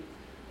decision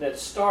that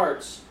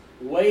starts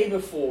way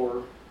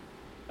before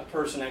a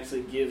person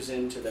actually gives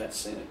into that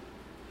sin.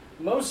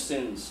 Most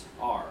sins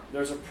are.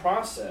 There's a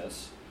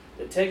process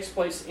that takes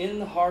place in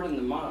the heart and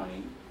the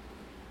mind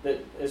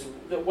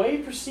that way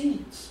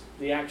precedes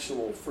the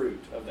actual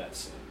fruit of that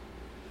sin.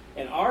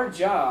 And our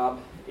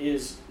job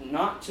is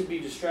not to be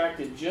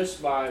distracted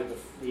just by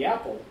the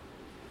apple,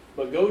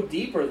 but go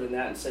deeper than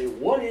that and say,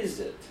 what is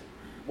it?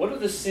 What are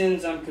the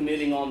sins I'm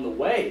committing on the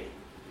way?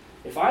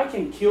 If I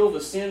can kill the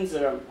sins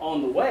that are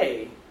on the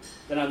way,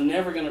 then I'm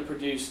never going to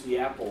produce the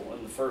apple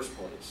in the first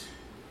place.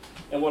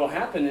 And what will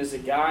happen is a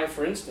guy,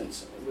 for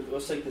instance,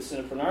 let's take the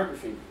sin of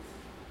pornography,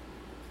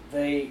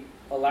 they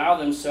allow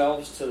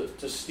themselves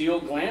to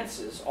steal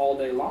glances all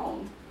day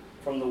long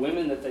from the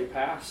women that they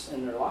pass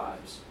in their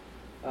lives.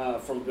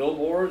 from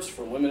billboards,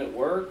 from women at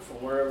work, from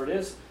wherever it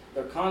is.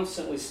 They're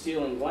constantly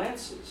stealing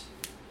glances.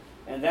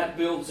 And that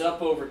builds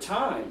up over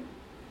time.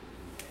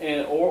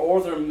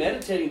 Or they're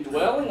meditating,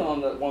 dwelling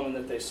on the woman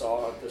that they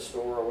saw at the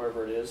store or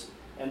wherever it is,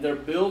 and they're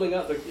building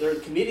up, they're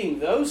committing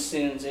those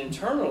sins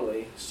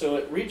internally, so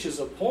it reaches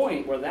a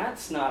point where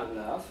that's not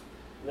enough,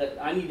 that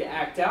I need to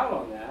act out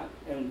on that,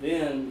 and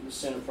then the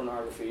sin of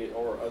pornography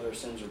or other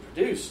sins are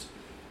produced.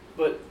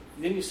 But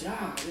then you say,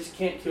 I just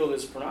can't kill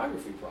this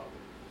pornography problem.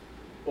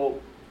 Well,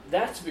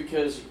 that's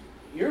because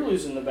you're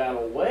losing the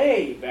battle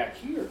way back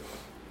here.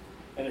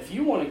 And if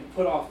you want to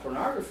put off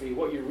pornography,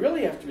 what you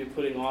really have to be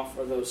putting off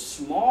are those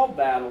small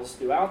battles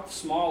throughout the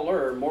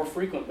smaller, more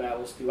frequent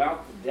battles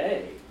throughout the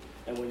day.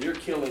 And when you're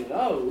killing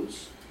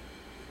those,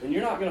 then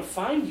you're not going to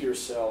find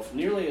yourself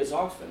nearly as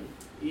often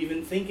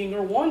even thinking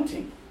or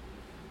wanting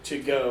to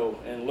go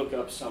and look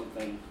up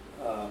something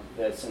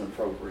that's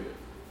inappropriate.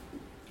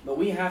 But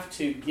we have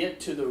to get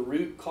to the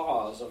root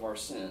cause of our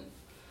sin.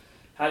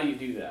 How do you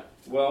do that?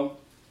 Well,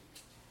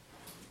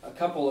 a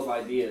couple of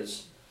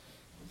ideas.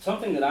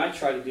 Something that I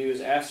try to do is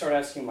start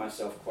asking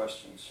myself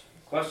questions.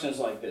 Questions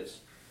like this.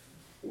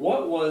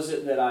 What was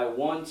it that I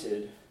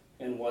wanted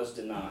and was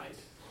denied?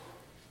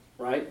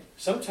 Right?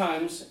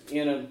 Sometimes,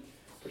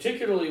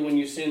 particularly when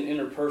you sin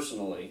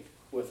interpersonally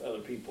with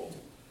other people,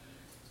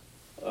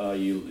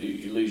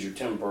 you lose your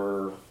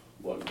temper,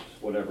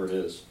 whatever it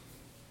is.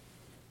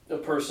 The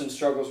person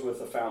struggles with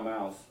a foul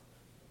mouth.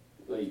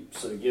 They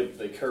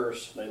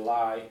curse, they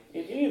lie.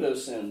 In any of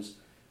those sins,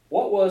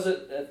 what was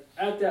it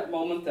at that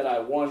moment that I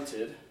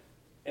wanted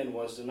and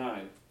was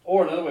denied?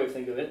 Or another way to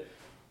think of it,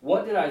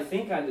 what did I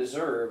think I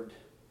deserved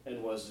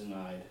and was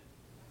denied?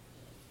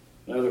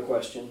 Another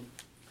question,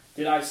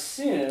 did I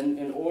sin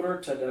in order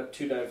to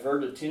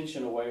divert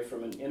attention away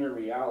from an inner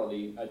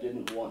reality I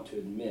didn't want to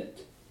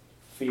admit?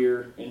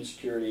 Fear,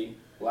 insecurity,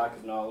 lack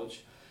of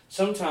knowledge.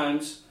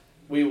 Sometimes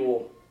we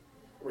will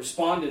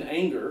respond in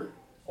anger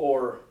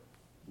or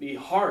be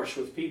harsh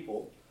with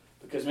people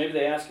because maybe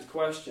they ask a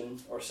question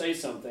or say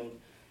something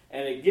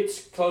and it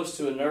gets close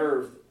to a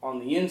nerve on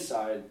the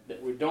inside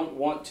that we don't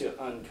want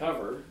to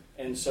uncover,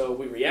 and so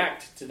we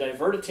react to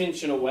divert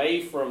attention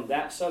away from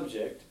that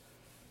subject.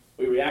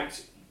 We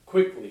react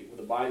quickly with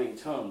a biting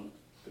tongue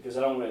because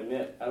I don't want to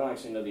admit I don't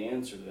actually know the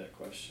answer to that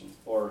question,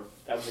 or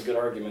that was a good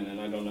argument and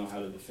I don't know how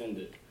to defend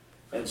it.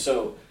 And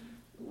so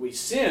we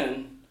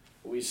sin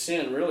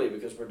really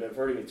because we're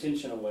diverting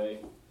attention away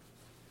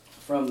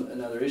from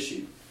another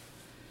issue.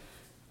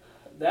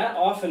 That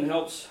often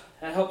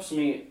helps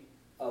me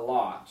a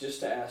lot, just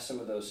to ask some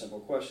of those simple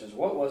questions.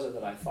 What was it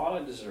that I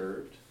thought I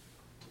deserved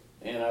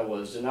and I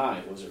was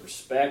denied? Was it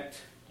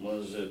respect?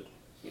 Was it,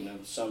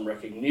 some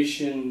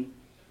recognition?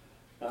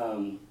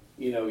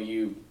 You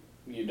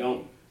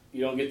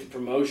don't get the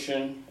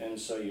promotion, and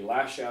so you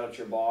lash out at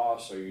your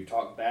boss, or you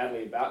talk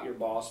badly about your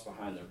boss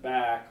behind their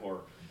back,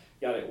 or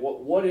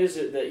what is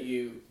it that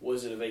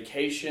was it a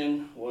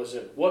vacation? Was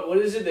it what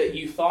is it that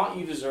you thought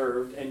you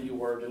deserved and you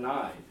were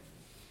denied?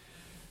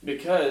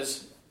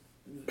 Because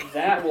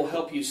that will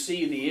help you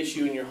see the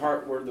issue in your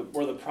heart where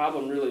the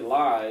problem really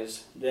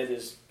lies, that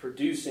is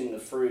producing the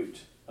fruit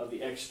of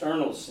the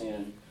external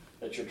sin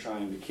that you're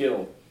trying to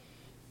kill.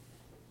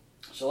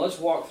 So let's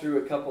walk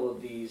through a couple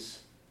of these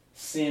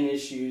sin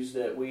issues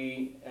that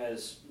we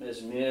as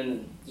men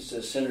and just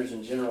as sinners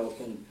in general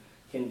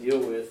can deal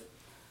with.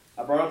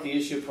 I brought up the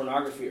issue of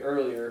pornography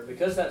earlier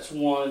because that's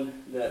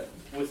one that,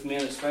 with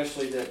men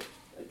especially, that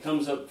it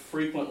comes up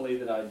frequently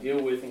that I deal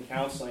with in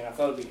counseling. I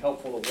thought it would be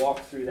helpful to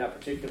walk through that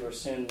particular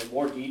sin in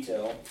more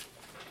detail.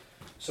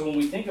 So when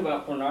we think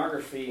about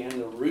pornography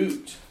and the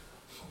root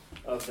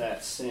of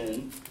that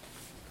sin,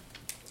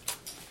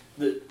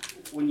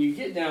 when you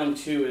get down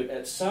to it,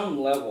 at some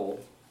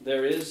level,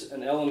 there is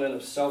an element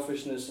of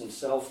selfishness and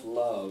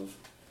self-love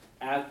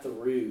at the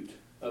root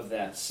of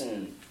that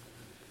sin.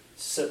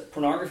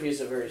 Pornography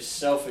is a very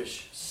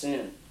selfish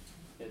sin.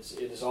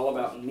 It is all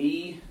about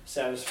me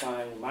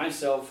satisfying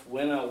myself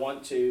when I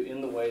want to,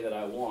 in the way that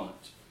I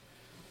want.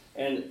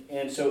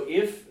 And so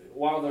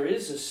while there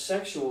is a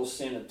sexual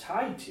sin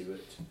tied to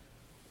it,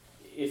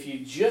 if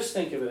you just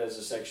think of it as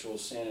a sexual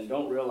sin and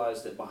don't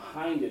realize that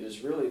behind it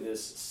is really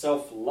this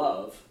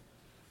self-love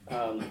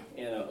and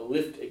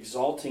a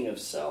exalting of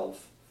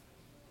self,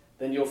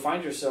 then you'll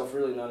find yourself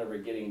really not ever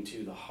getting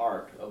to the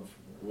heart of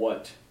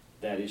what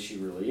that issue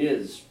really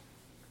is.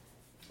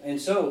 And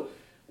so,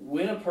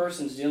 when a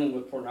person's dealing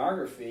with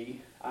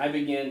pornography, I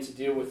begin to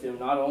deal with them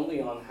not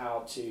only on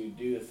how to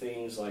do the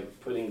things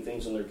like putting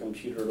things on their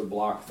computer to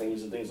block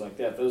things and things like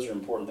that. Those are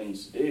important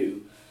things to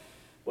do.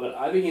 But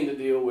I begin to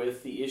deal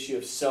with the issue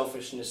of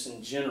selfishness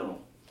in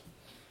general.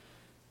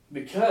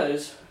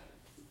 Because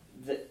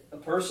a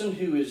person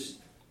who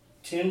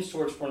tends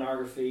towards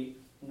pornography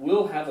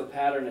will have a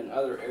pattern in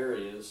other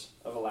areas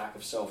of a lack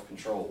of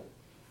self-control,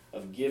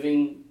 of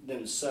giving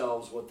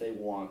themselves what they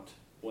want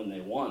when they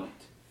want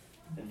it.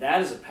 And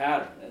that is a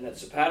pattern, and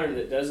that's a pattern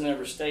that doesn't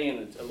ever stay in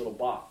a little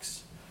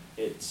box.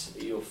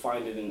 You'll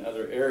find it in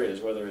other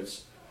areas, whether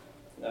it's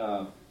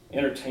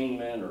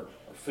entertainment or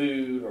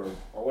food or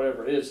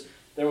whatever it is.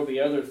 there will be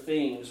other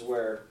things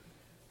where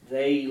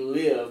they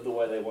live the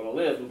way they want to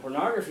live. And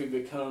pornography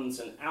becomes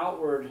an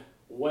outward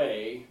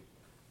way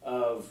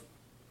of,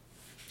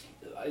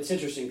 it's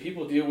interesting,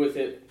 people deal with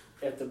it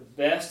at the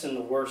best and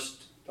the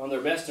worst, on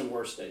their best and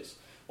worst days.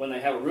 When they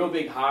have a real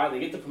big high, they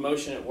get the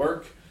promotion at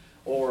work,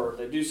 or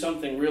they do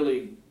something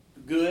really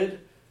good,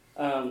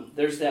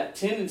 there's that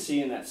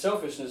tendency and that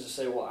selfishness to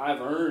say, well,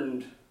 I've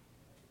earned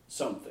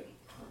something,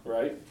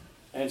 right?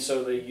 And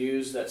so they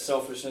use that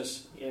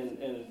selfishness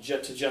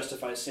to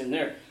justify sin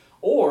there.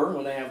 Or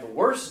when they have the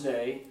worst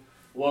day,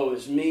 woe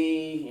is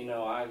me,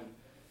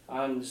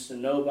 I'm just a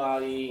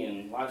nobody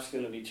and life's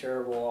going to be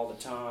terrible all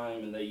the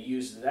time. And they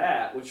use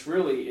that, which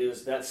really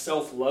is, that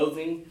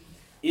self-loathing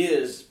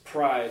is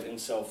pride and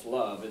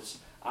self-love. It's,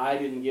 I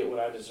didn't get what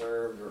I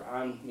deserved, or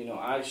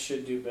I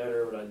should do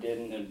better, but I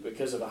didn't, and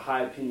because of a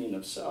high opinion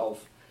of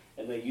self.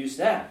 And they use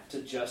that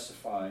to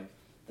justify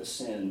the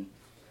sin.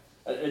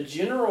 A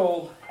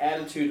general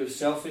attitude of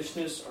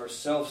selfishness or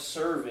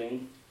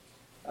self-serving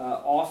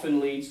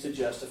often leads to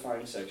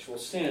justifying sexual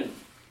sin.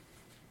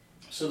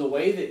 So the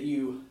way that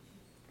you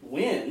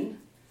win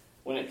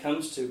when it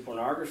comes to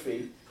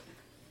pornography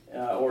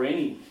or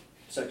any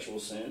sexual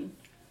sin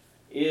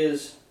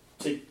is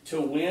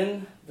to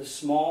win the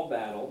small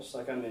battles,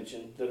 like I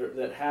mentioned,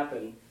 that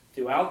happen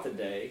throughout the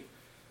day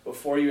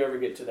before you ever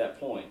get to that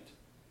point,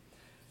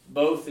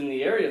 both in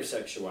the area of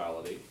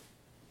sexuality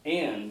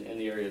and in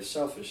the area of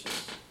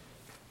selfishness.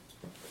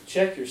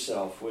 Check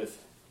yourself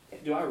with,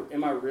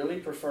 am I really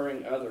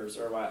preferring others,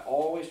 or am I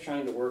always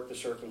trying to work the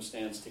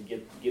circumstance to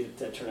get it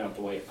to turn out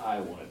the way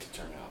I want it to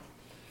turn out?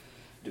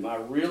 Am I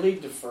really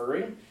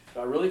deferring?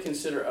 Do I really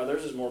consider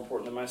others as more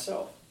important than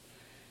myself?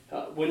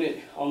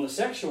 On the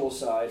sexual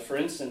side, for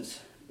instance,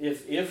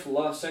 if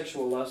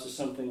sexual lust is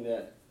something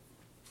that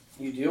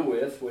you deal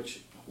with,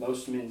 which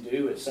most men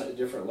do at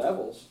different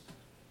levels,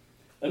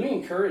 let me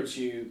encourage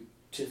you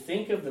to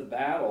think of the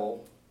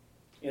battle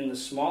in the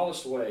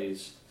smallest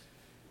ways.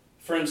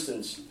 For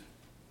instance,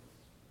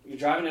 you're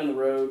driving down the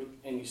road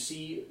and you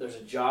see there's a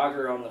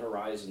jogger on the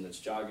horizon that's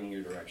jogging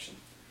your direction.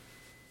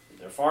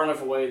 They're far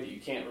enough away that you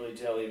can't really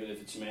tell even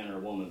if it's a man or a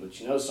woman, but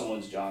you know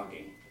someone's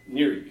jogging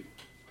near you.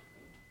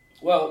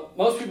 Well,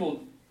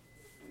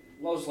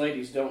 most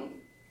ladies don't,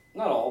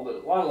 not all,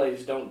 but a lot of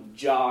ladies don't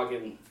jog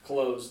in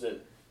clothes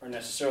that are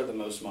necessarily the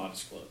most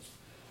modest clothes.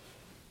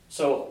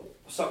 So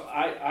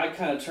I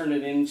kind of turn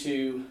it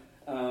into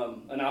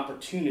an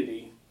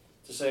opportunity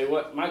to say,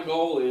 what my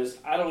goal is,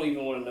 I don't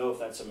even want to know if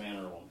that's a man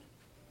or a woman.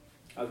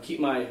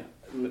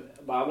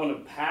 I want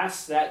to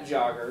pass that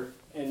jogger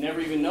and never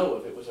even know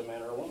if it was a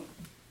man or a woman.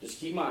 Just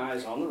keep my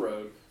eyes on the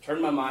road,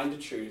 turn my mind to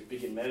truth,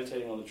 begin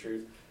meditating on the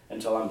truth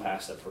until I'm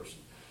past that person.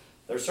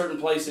 There are certain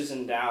places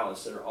in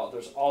Dallas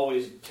there's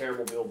always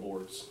terrible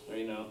billboards.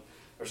 There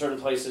are certain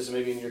places,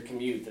 maybe in your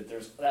commute,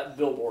 that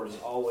billboard is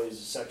always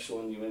a sexual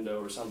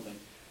innuendo or something.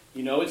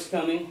 You know it's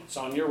coming. It's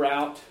on your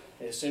route.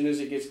 As soon as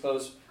it gets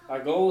close, my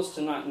goal is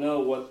to not know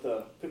what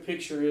the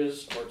picture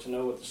is or to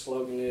know what the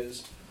slogan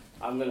is.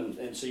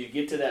 And so you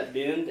get to that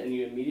bend and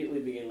you immediately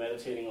begin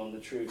meditating on the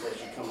truth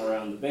as you come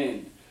around the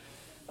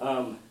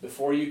bend.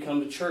 Before you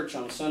come to church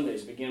on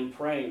Sundays, begin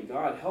praying,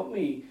 God, help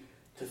me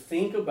to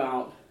think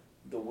about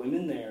the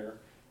women there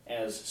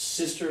as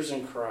sisters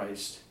in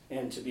Christ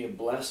and to be a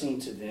blessing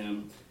to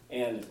them,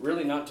 and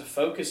really not to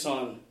focus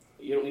on,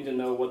 you don't need to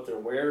know what they're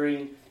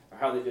wearing or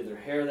how they did their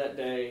hair that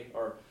day.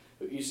 Or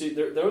you see,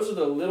 those are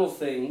the little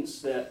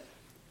things that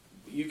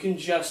you can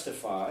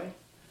justify.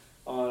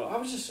 I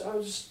was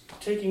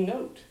just taking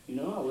note,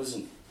 I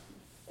wasn't,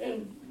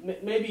 and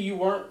maybe you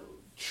weren't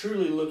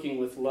truly looking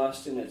with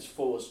lust in its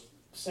fullest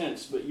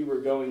sense, but you were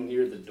going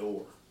near the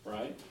door,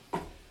 right?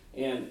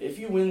 And if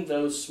you win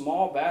those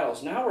small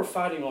battles, now we're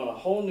fighting on a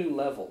whole new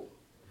level.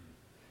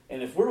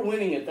 And if we're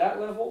winning at that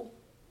level,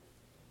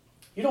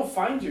 you don't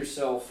find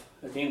yourself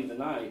at the end of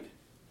the night,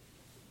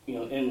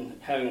 in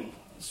having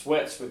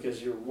sweats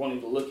because you're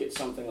wanting to look at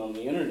something on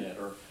the internet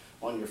or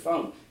on your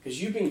phone,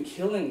 because you've been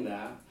killing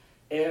that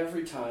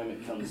every time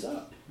it comes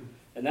up.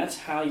 And that's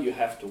how you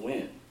have to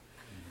win.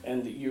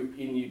 And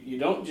you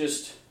don't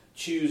just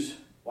choose,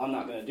 well, I'm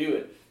not going to do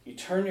it. You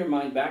turn your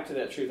mind back to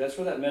that truth. That's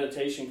where that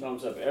meditation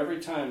comes up. Every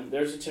time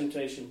there's a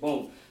temptation,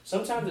 boom.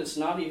 Sometimes it's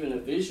not even a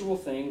visual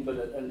thing, but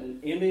an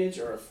image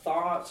or a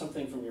thought,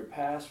 something from your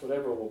past,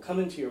 whatever, will come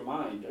into your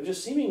mind,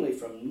 just seemingly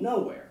from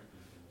nowhere.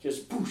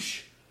 Just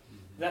boosh.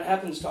 That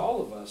happens to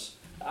all of us.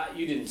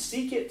 You didn't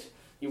seek it.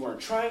 You weren't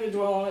trying to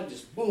dwell on it.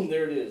 Just boom,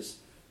 there it is.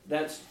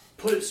 As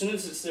soon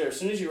as it's there, as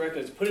soon as you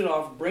recognize it, put it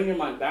off, bring your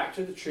mind back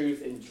to the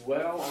truth, and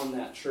dwell on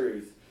that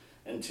truth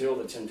until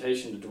the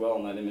temptation to dwell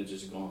on that image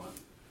is gone.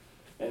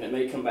 And it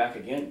may come back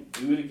again.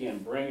 Do it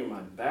again. Bring your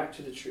mind back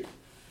to the truth.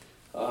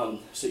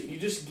 So you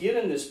just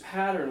get in this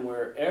pattern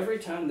where every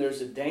time there's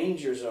a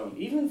danger zone,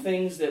 even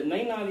things that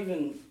may not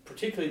even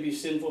particularly be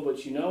sinful, but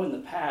in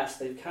the past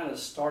they've kind of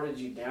started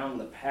you down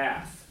the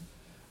path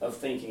of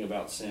thinking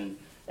about sin.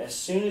 As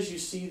soon as you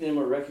see them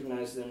or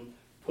recognize them,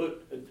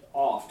 put it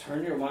off.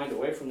 Turn your mind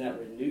away from that.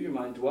 Renew your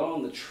mind. Dwell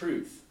on the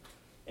truth.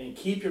 And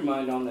keep your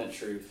mind on that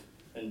truth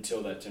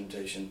until that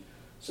temptation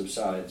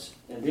subsides.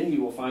 And then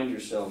you will find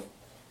yourself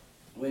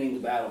winning the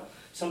battle.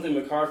 Something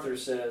MacArthur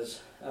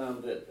says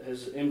that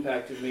has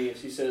impacted me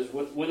is he says,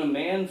 when a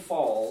man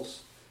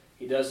falls,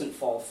 he doesn't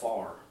fall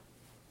far.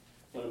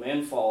 When a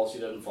man falls, he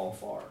doesn't fall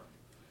far.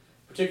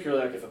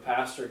 Particularly like if a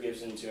pastor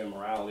gives into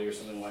immorality or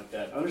something like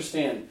that.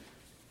 Understand,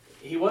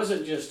 he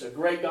wasn't just a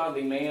great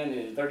godly man and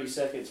in 30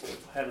 seconds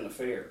had an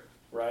affair,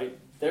 right?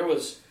 There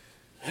was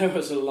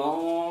a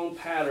long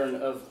pattern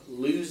of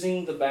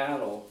losing the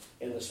battle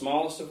in the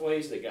smallest of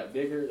ways that got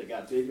bigger, that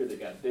got bigger, that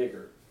got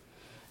bigger.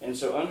 And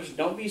so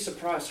don't be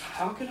surprised.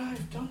 How could I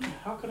have done that?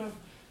 How could I?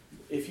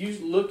 If you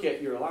look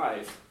at your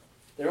life,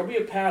 there will be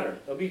a pattern.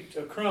 There'll be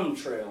a crumb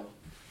trail,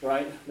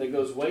 right, that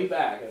goes way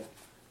back. And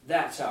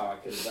that's how I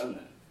could have done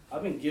that.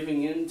 I've been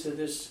giving in to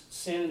this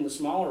sin in the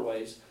smaller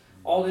ways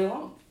all day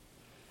long.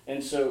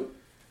 And so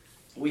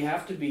we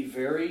have to be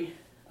very,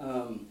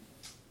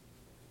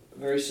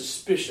 very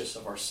suspicious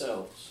of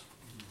ourselves.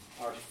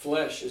 Our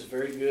flesh is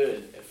very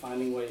good at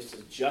finding ways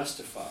to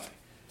justify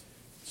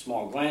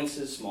small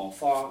glances, small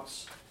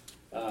thoughts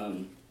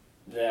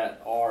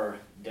that are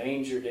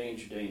danger,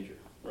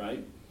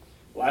 right?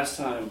 Last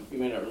time, you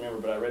may not remember,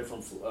 but I read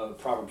from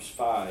Proverbs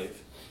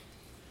 5.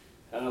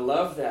 And I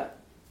love that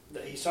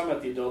he's talking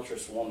about the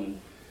adulterous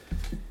woman.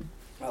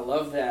 I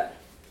love that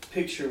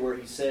picture where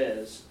he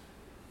says,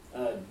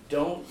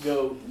 don't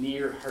go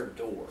near her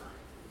door,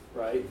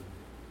 right?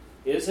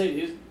 He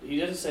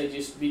doesn't say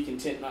just be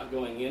content not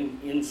going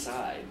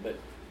inside, but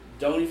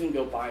don't even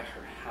go by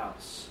her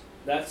house.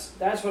 That's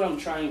what I'm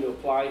trying to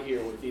apply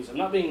here with these. I'm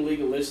not being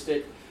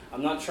legalistic.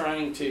 I'm not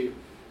trying to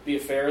be a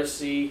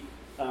Pharisee.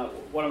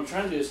 What I'm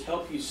trying to do is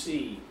help you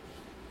see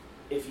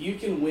if you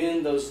can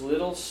win those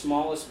little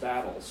smallest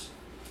battles,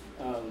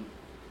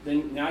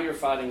 then now you're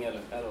fighting at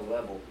a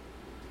level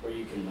where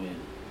you can win,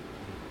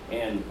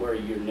 and where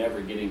you're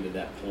never getting to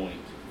that point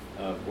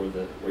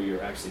where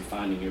you're actually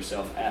finding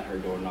yourself at her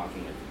door,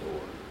 knocking at the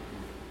door.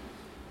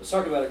 Let's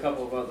talk about a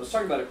couple of others. Let's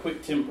talk about a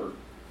quick temper.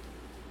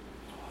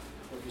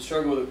 If you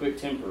struggle with a quick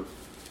temper,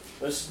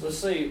 let's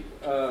say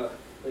the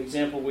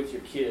example with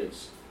your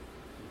kids.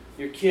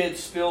 Your kid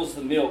spills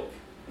the milk,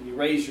 and you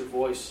raise your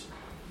voice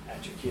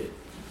at your kid.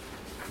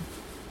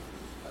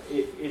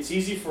 It's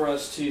easy for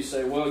us to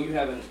say, well, you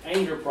have an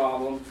anger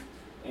problem,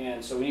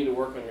 and so we need to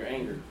work on your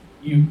anger.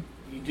 You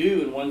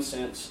do in one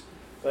sense,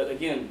 but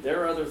again,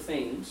 there are other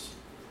things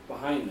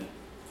behind that.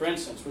 For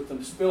instance, with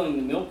them spilling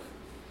the milk,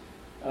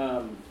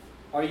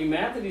 are you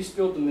mad that he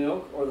spilled the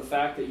milk, or the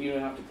fact that you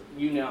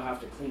now have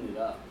to clean it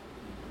up?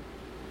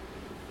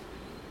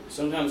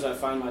 Sometimes I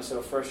find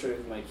myself frustrated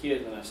with my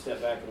kid, and I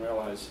step back and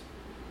realize,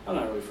 I'm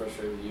not really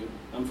frustrated with you.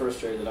 I'm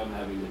frustrated that I'm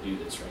having to do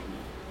this right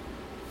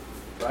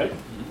now. Right?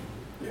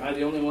 Mm-hmm. Am I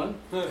the only one?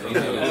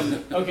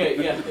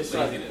 Okay, yeah, it's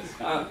like,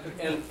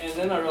 and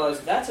then I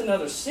realized that's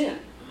another sin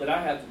that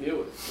I have to deal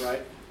with,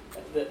 right?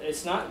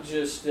 It's not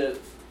just that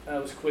I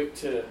was quick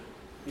to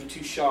be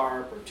too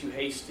sharp or too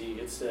hasty.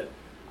 It's that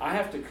I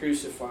have to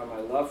crucify my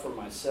love for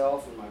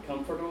myself and my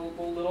comfortable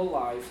little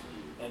life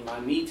and my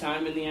me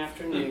time in the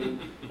afternoon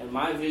and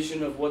my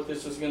vision of what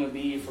this was going to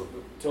be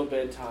till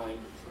bedtime.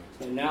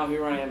 And now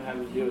here I am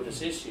having to deal with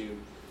this issue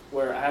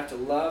where I have to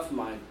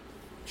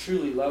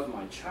truly love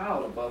my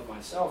child above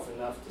myself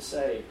enough to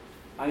say,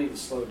 I need to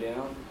slow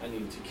down, I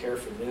need to care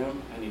for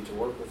them, I need to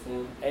work with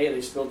them. They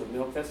spilled the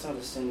milk, that's not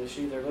a sin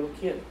issue, they're a little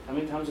kid. How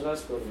many times did I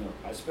spill the milk?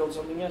 I spilled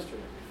something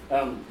yesterday.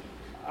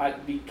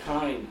 I'd be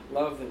kind,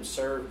 love them,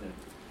 serve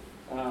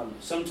them.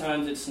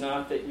 Sometimes it's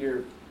not that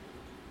you're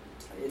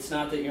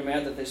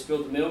mad that they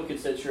spilled the milk,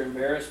 it's that you're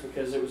embarrassed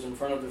because it was in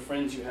front of the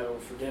friends you had over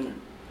for dinner.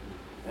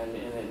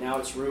 And now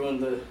it's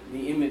ruined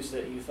the image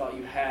that you thought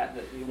you had,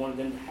 that you wanted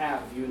them to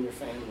have of you and your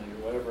family,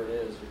 or whatever it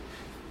is.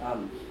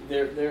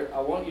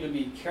 I want you to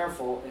be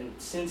careful and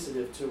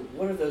sensitive to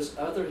what are those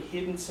other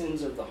hidden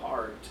sins of the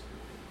heart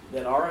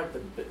that are at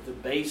the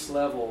base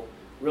level,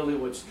 really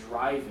what's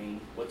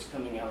driving what's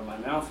coming out of my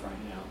mouth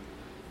right now.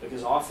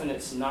 Because often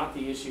it's not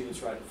the issue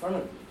that's right in front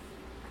of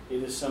you.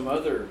 It is some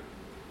other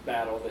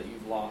battle that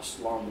you've lost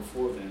long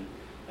before then.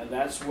 And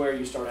that's where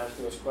you start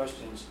asking those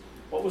questions.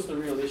 What was the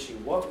real issue?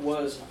 What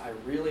was I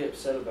really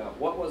upset about?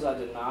 What was I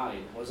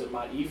denied? Was it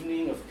my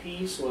evening of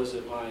peace? Was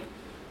it my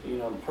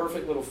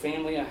perfect little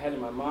family I had in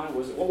my mind?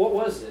 What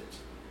was it?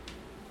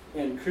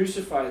 And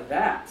crucify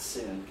that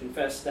sin,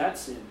 confess that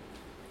sin,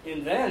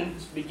 and then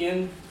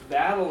begin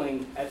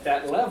battling at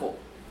that level.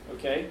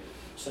 Okay?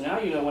 So now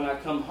when I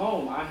come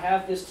home, I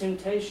have this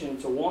temptation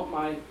to want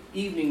my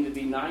evening to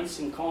be nice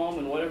and calm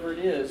and whatever it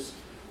is.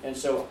 And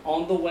so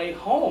on the way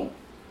home,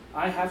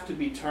 I have to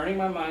be turning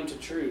my mind to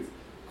truth,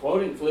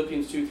 quoting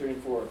Philippians 2, 3,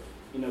 and 4.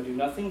 Do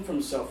nothing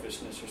from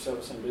selfishness or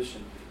selfish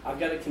ambition. I've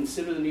got to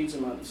consider the needs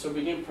of others. So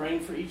begin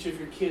praying for each of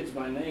your kids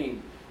by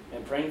name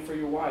and praying for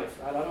your wife.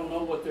 I don't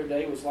know what their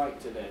day was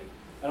like today.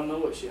 I don't know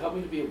what help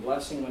me to be a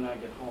blessing when I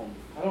get home.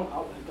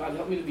 God,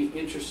 help me to be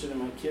interested in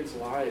my kids'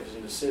 lives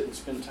and to sit and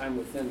spend time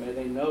with them. May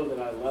they know that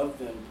I love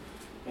them,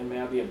 and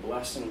may I be a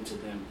blessing to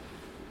them.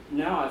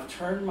 now I've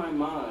turned my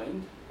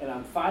mind and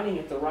I'm fighting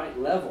at the right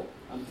level.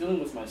 I'm dealing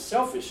with my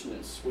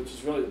selfishness, which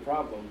is really the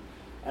problem.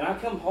 And I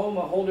come home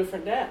a whole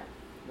different dad,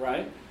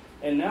 right?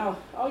 And now,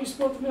 oh, you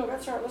spilled the milk.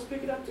 That's all right. Let's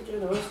pick it up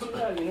together. Let's do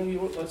that.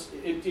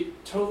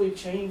 It totally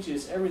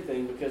changes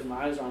everything because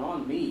my eyes aren't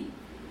on me.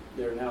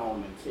 They're now on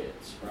my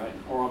kids, right?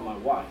 Or on my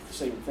wife. The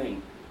same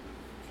thing.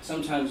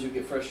 Sometimes you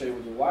get frustrated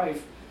with your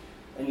wife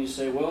and you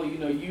say, well,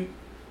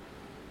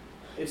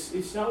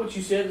 it's not what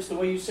you said, it's the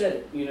way you said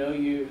it.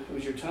 It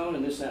was your tone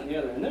and this, that, and the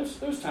other. And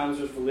those times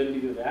there's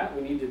validity to that.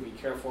 We need to be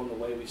careful in the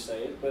way we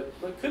say it. But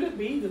could it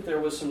be that there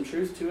was some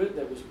truth to it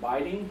that was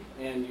biting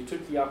and you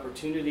took the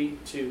opportunity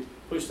to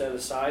push that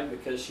aside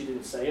because she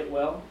didn't say it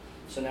well?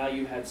 So now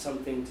you had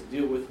something to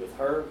deal with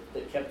her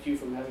that kept you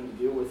from having to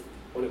deal with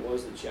what it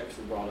was that she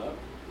actually brought up.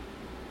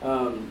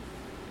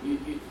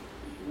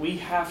 We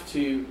have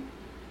to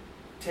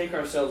take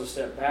ourselves a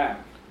step back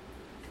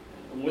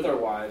with our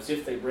wives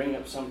if they bring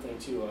up something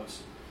to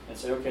us and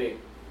say, okay,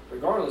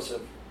 regardless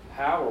of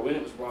how or when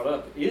it was brought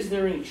up, is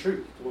there any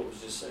truth to what was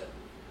just said?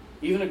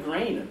 Even a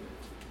grain of it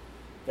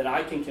that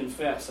I can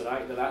confess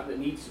that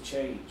needs to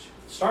change.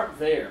 Start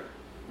there,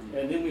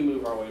 and then we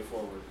move our way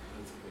forward.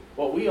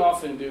 What we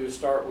often do is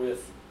start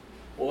with,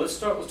 let's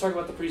talk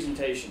about the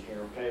presentation here,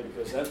 okay?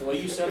 Because that's the way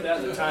you said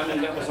that, the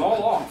timing, that was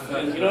all off.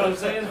 And you know what I'm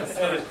saying?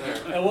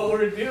 And what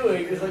we're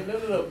doing is like,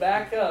 no,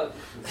 back up.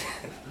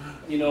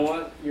 You know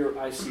what?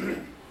 I see that.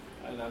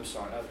 And I'm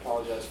sorry. I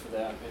apologize for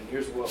that. And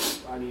here's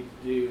what I need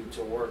to do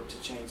to work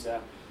to change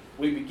that.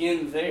 We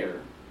begin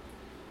there.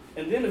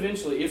 And then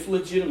eventually, if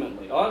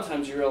legitimately, a lot of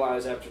times you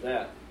realize after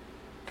that,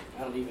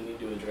 I don't even need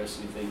to address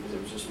anything because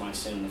it was just my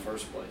sin in the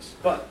first place.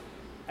 But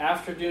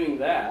after doing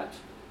that,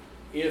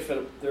 if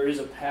there is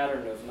a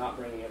pattern of not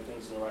bringing up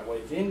things in the right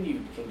way, then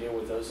you can deal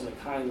with those in a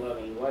kind,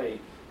 loving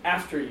way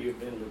after you've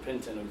been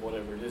repentant of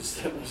whatever it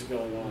is that was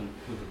going on.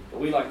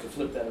 But we like to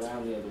flip that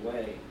around the other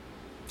way.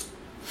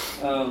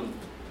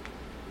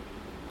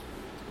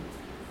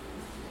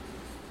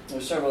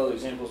 There's several other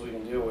examples we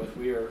can deal with.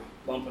 We are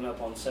bumping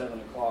up on 7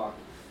 o'clock.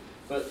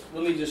 But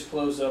let me just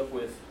close up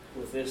with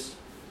this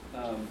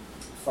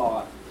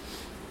thought.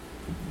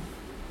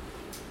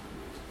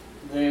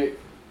 The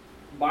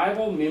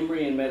Bible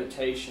memory and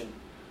meditation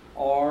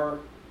are,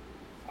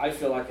 I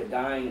feel like, a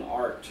dying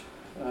art.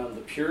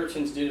 The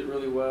Puritans did it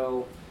really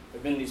well.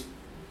 There have been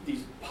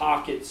these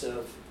pockets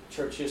of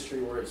church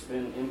history where it's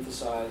been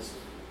emphasized.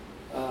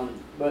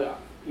 But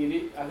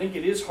I think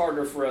it is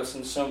harder for us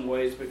in some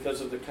ways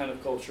because of the kind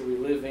of culture we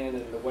live in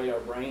and the way our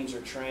brains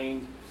are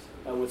trained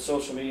with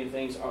social media and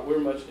things. We're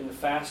much in the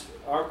fast.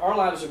 Our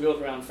lives are built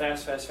around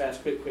fast,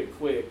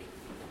 quick,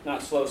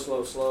 not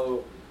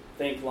slow,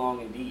 think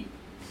long and deep.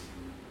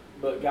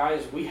 But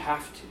guys, we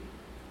have to.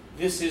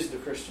 This is the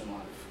Christian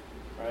life,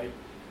 right?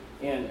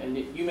 And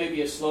you may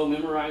be a slow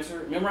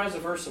memorizer. Memorize a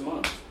verse a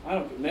month.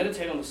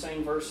 Meditate on the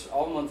same verse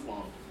all month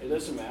long. It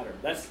doesn't matter.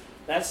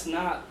 That's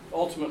not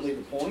ultimately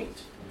the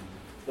point.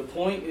 The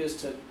point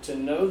is to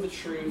know the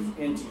truth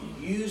and to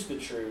use the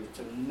truth,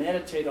 to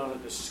meditate on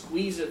it, to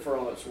squeeze it for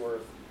all it's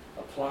worth,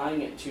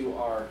 applying it to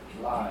our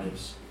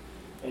lives.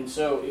 And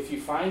so if you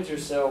find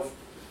yourself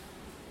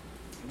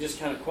just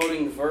kind of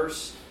quoting the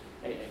verse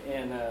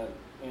and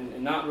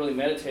not really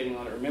meditating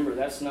on it, remember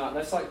that's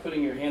like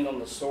putting your hand on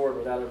the sword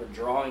without ever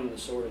drawing the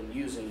sword and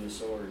using the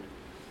sword.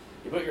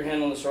 You put your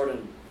hand on the sword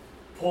and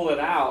pull it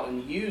out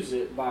and use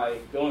it by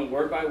going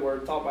word by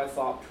word, thought by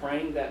thought,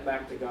 praying that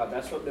back to God.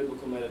 That's what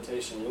biblical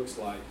meditation looks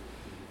like.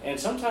 And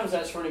sometimes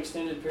that's for an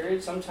extended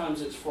period.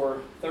 Sometimes it's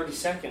for 30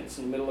 seconds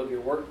in the middle of your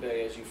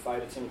workday as you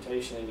fight a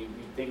temptation and you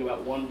think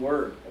about one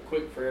word, a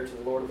quick prayer to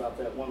the Lord about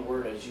that one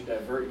word as you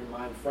divert your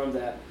mind from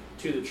that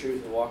to the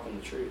truth and walk in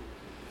the truth.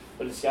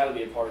 But it's got to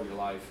be a part of your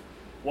life.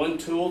 One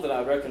tool that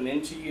I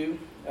recommend to you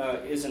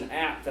is an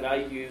app that I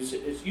use.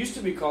 It used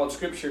to be called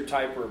Scripture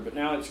Typer, but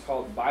now it's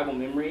called Bible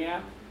Memory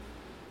App.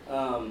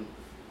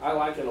 I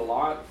like it a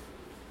lot.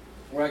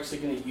 We're actually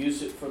going to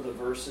use it for the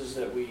verses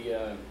that we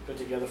put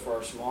together for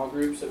our small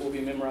groups that we'll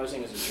be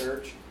memorizing as a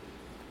church.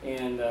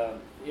 And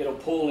it'll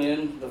pull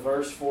in the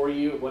verse for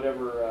you, in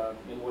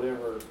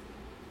whatever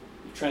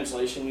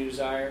translation you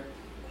desire.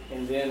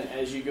 And then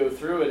as you go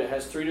through it, it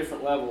has 3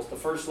 different levels. The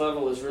first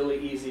level is really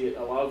easy.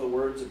 A lot of the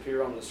words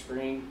appear on the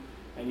screen,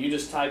 and you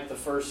just type the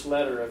first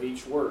letter of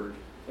each word.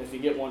 If you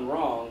get one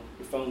wrong,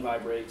 your phone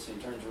vibrates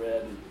and turns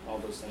red and all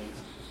those things.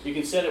 You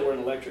can set it where an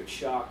electric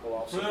shock will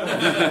also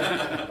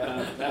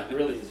that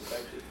really is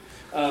effective.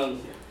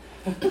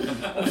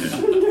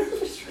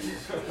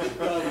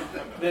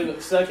 Then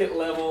the second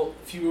level,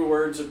 fewer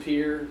words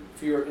appear,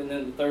 and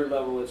then the third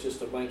level, it's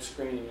just a blank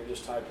screen and you're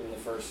just typing the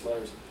first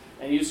letters.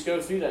 And you just go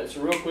through that. It's a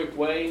real quick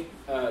way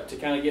to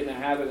kind of get in the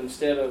habit.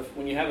 Instead of,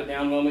 when you have a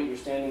down moment, you're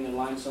standing in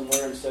line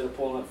somewhere, instead of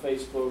pulling up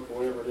Facebook or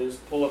whatever it is,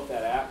 pull up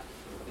that app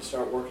and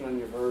start working on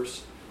your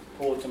verse,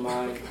 pull it to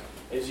mind.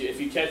 If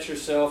you catch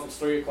yourself, it's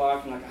 3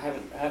 o'clock, and like I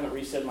haven't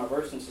resaid my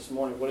verse since this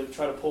morning.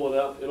 Try to pull it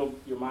up.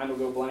 Your mind will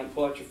go blank.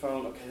 Pull out your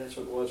phone. Okay, that's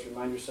what it was.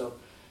 Remind yourself.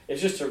 It's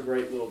just a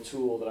great little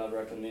tool that I'd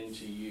recommend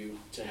to you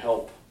to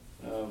help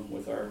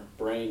with our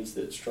brains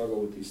that struggle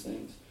with these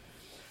things.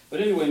 But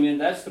anyway, man,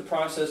 that's the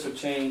process of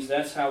change.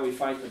 That's how we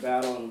fight the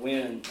battle and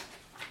win.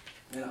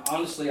 And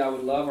honestly, I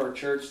would love our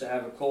church to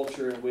have a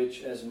culture in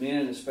which, as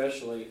men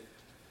especially,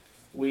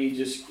 we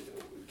just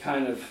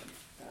kind of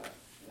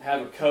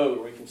have a code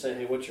where we can say,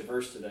 hey, what's your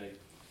verse today?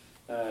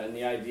 And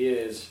the idea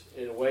is,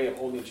 in a way of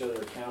holding each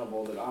other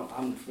accountable, that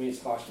for me it's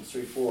Colossians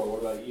 3:4. What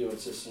about you?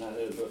 It's this and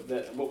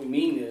that. What we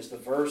mean is the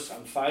verse,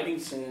 I'm fighting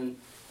sin,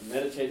 I'm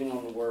meditating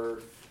on the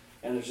Word,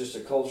 and there's just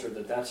a culture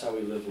that's how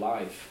we live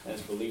life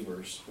as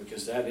believers,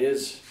 because that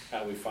is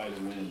how we fight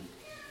and win.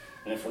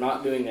 And if we're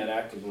not doing that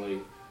actively,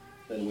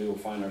 then we will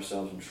find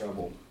ourselves in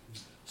trouble.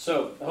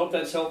 So, I hope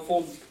that's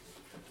helpful.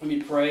 Let me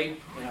pray,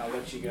 and I'll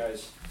let you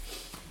guys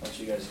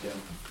go.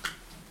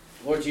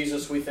 Lord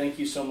Jesus, we thank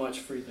you so much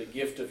for the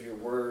gift of your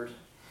word,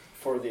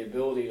 for the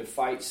ability to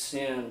fight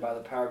sin by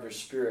the power of your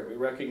Spirit. We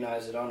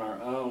recognize that on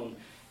our own,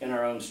 in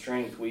our own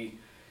strength, we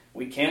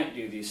can't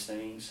do these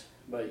things,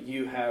 but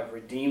you have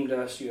redeemed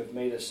us, you have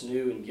made us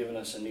new and given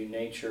us a new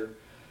nature,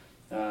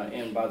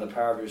 and by the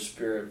power of your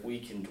Spirit, we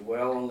can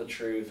dwell on the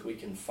truth, we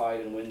can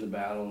fight and win the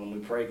battle, and we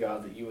pray,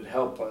 God, that you would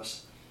help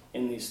us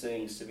in these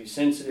things, to be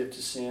sensitive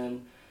to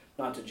sin,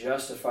 not to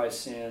justify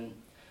sin,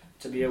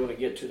 to be able to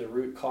get to the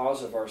root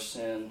cause of our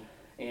sin,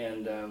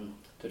 and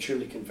to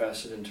truly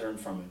confess it and turn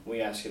from it.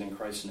 We ask it in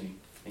Christ's name.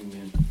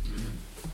 Amen.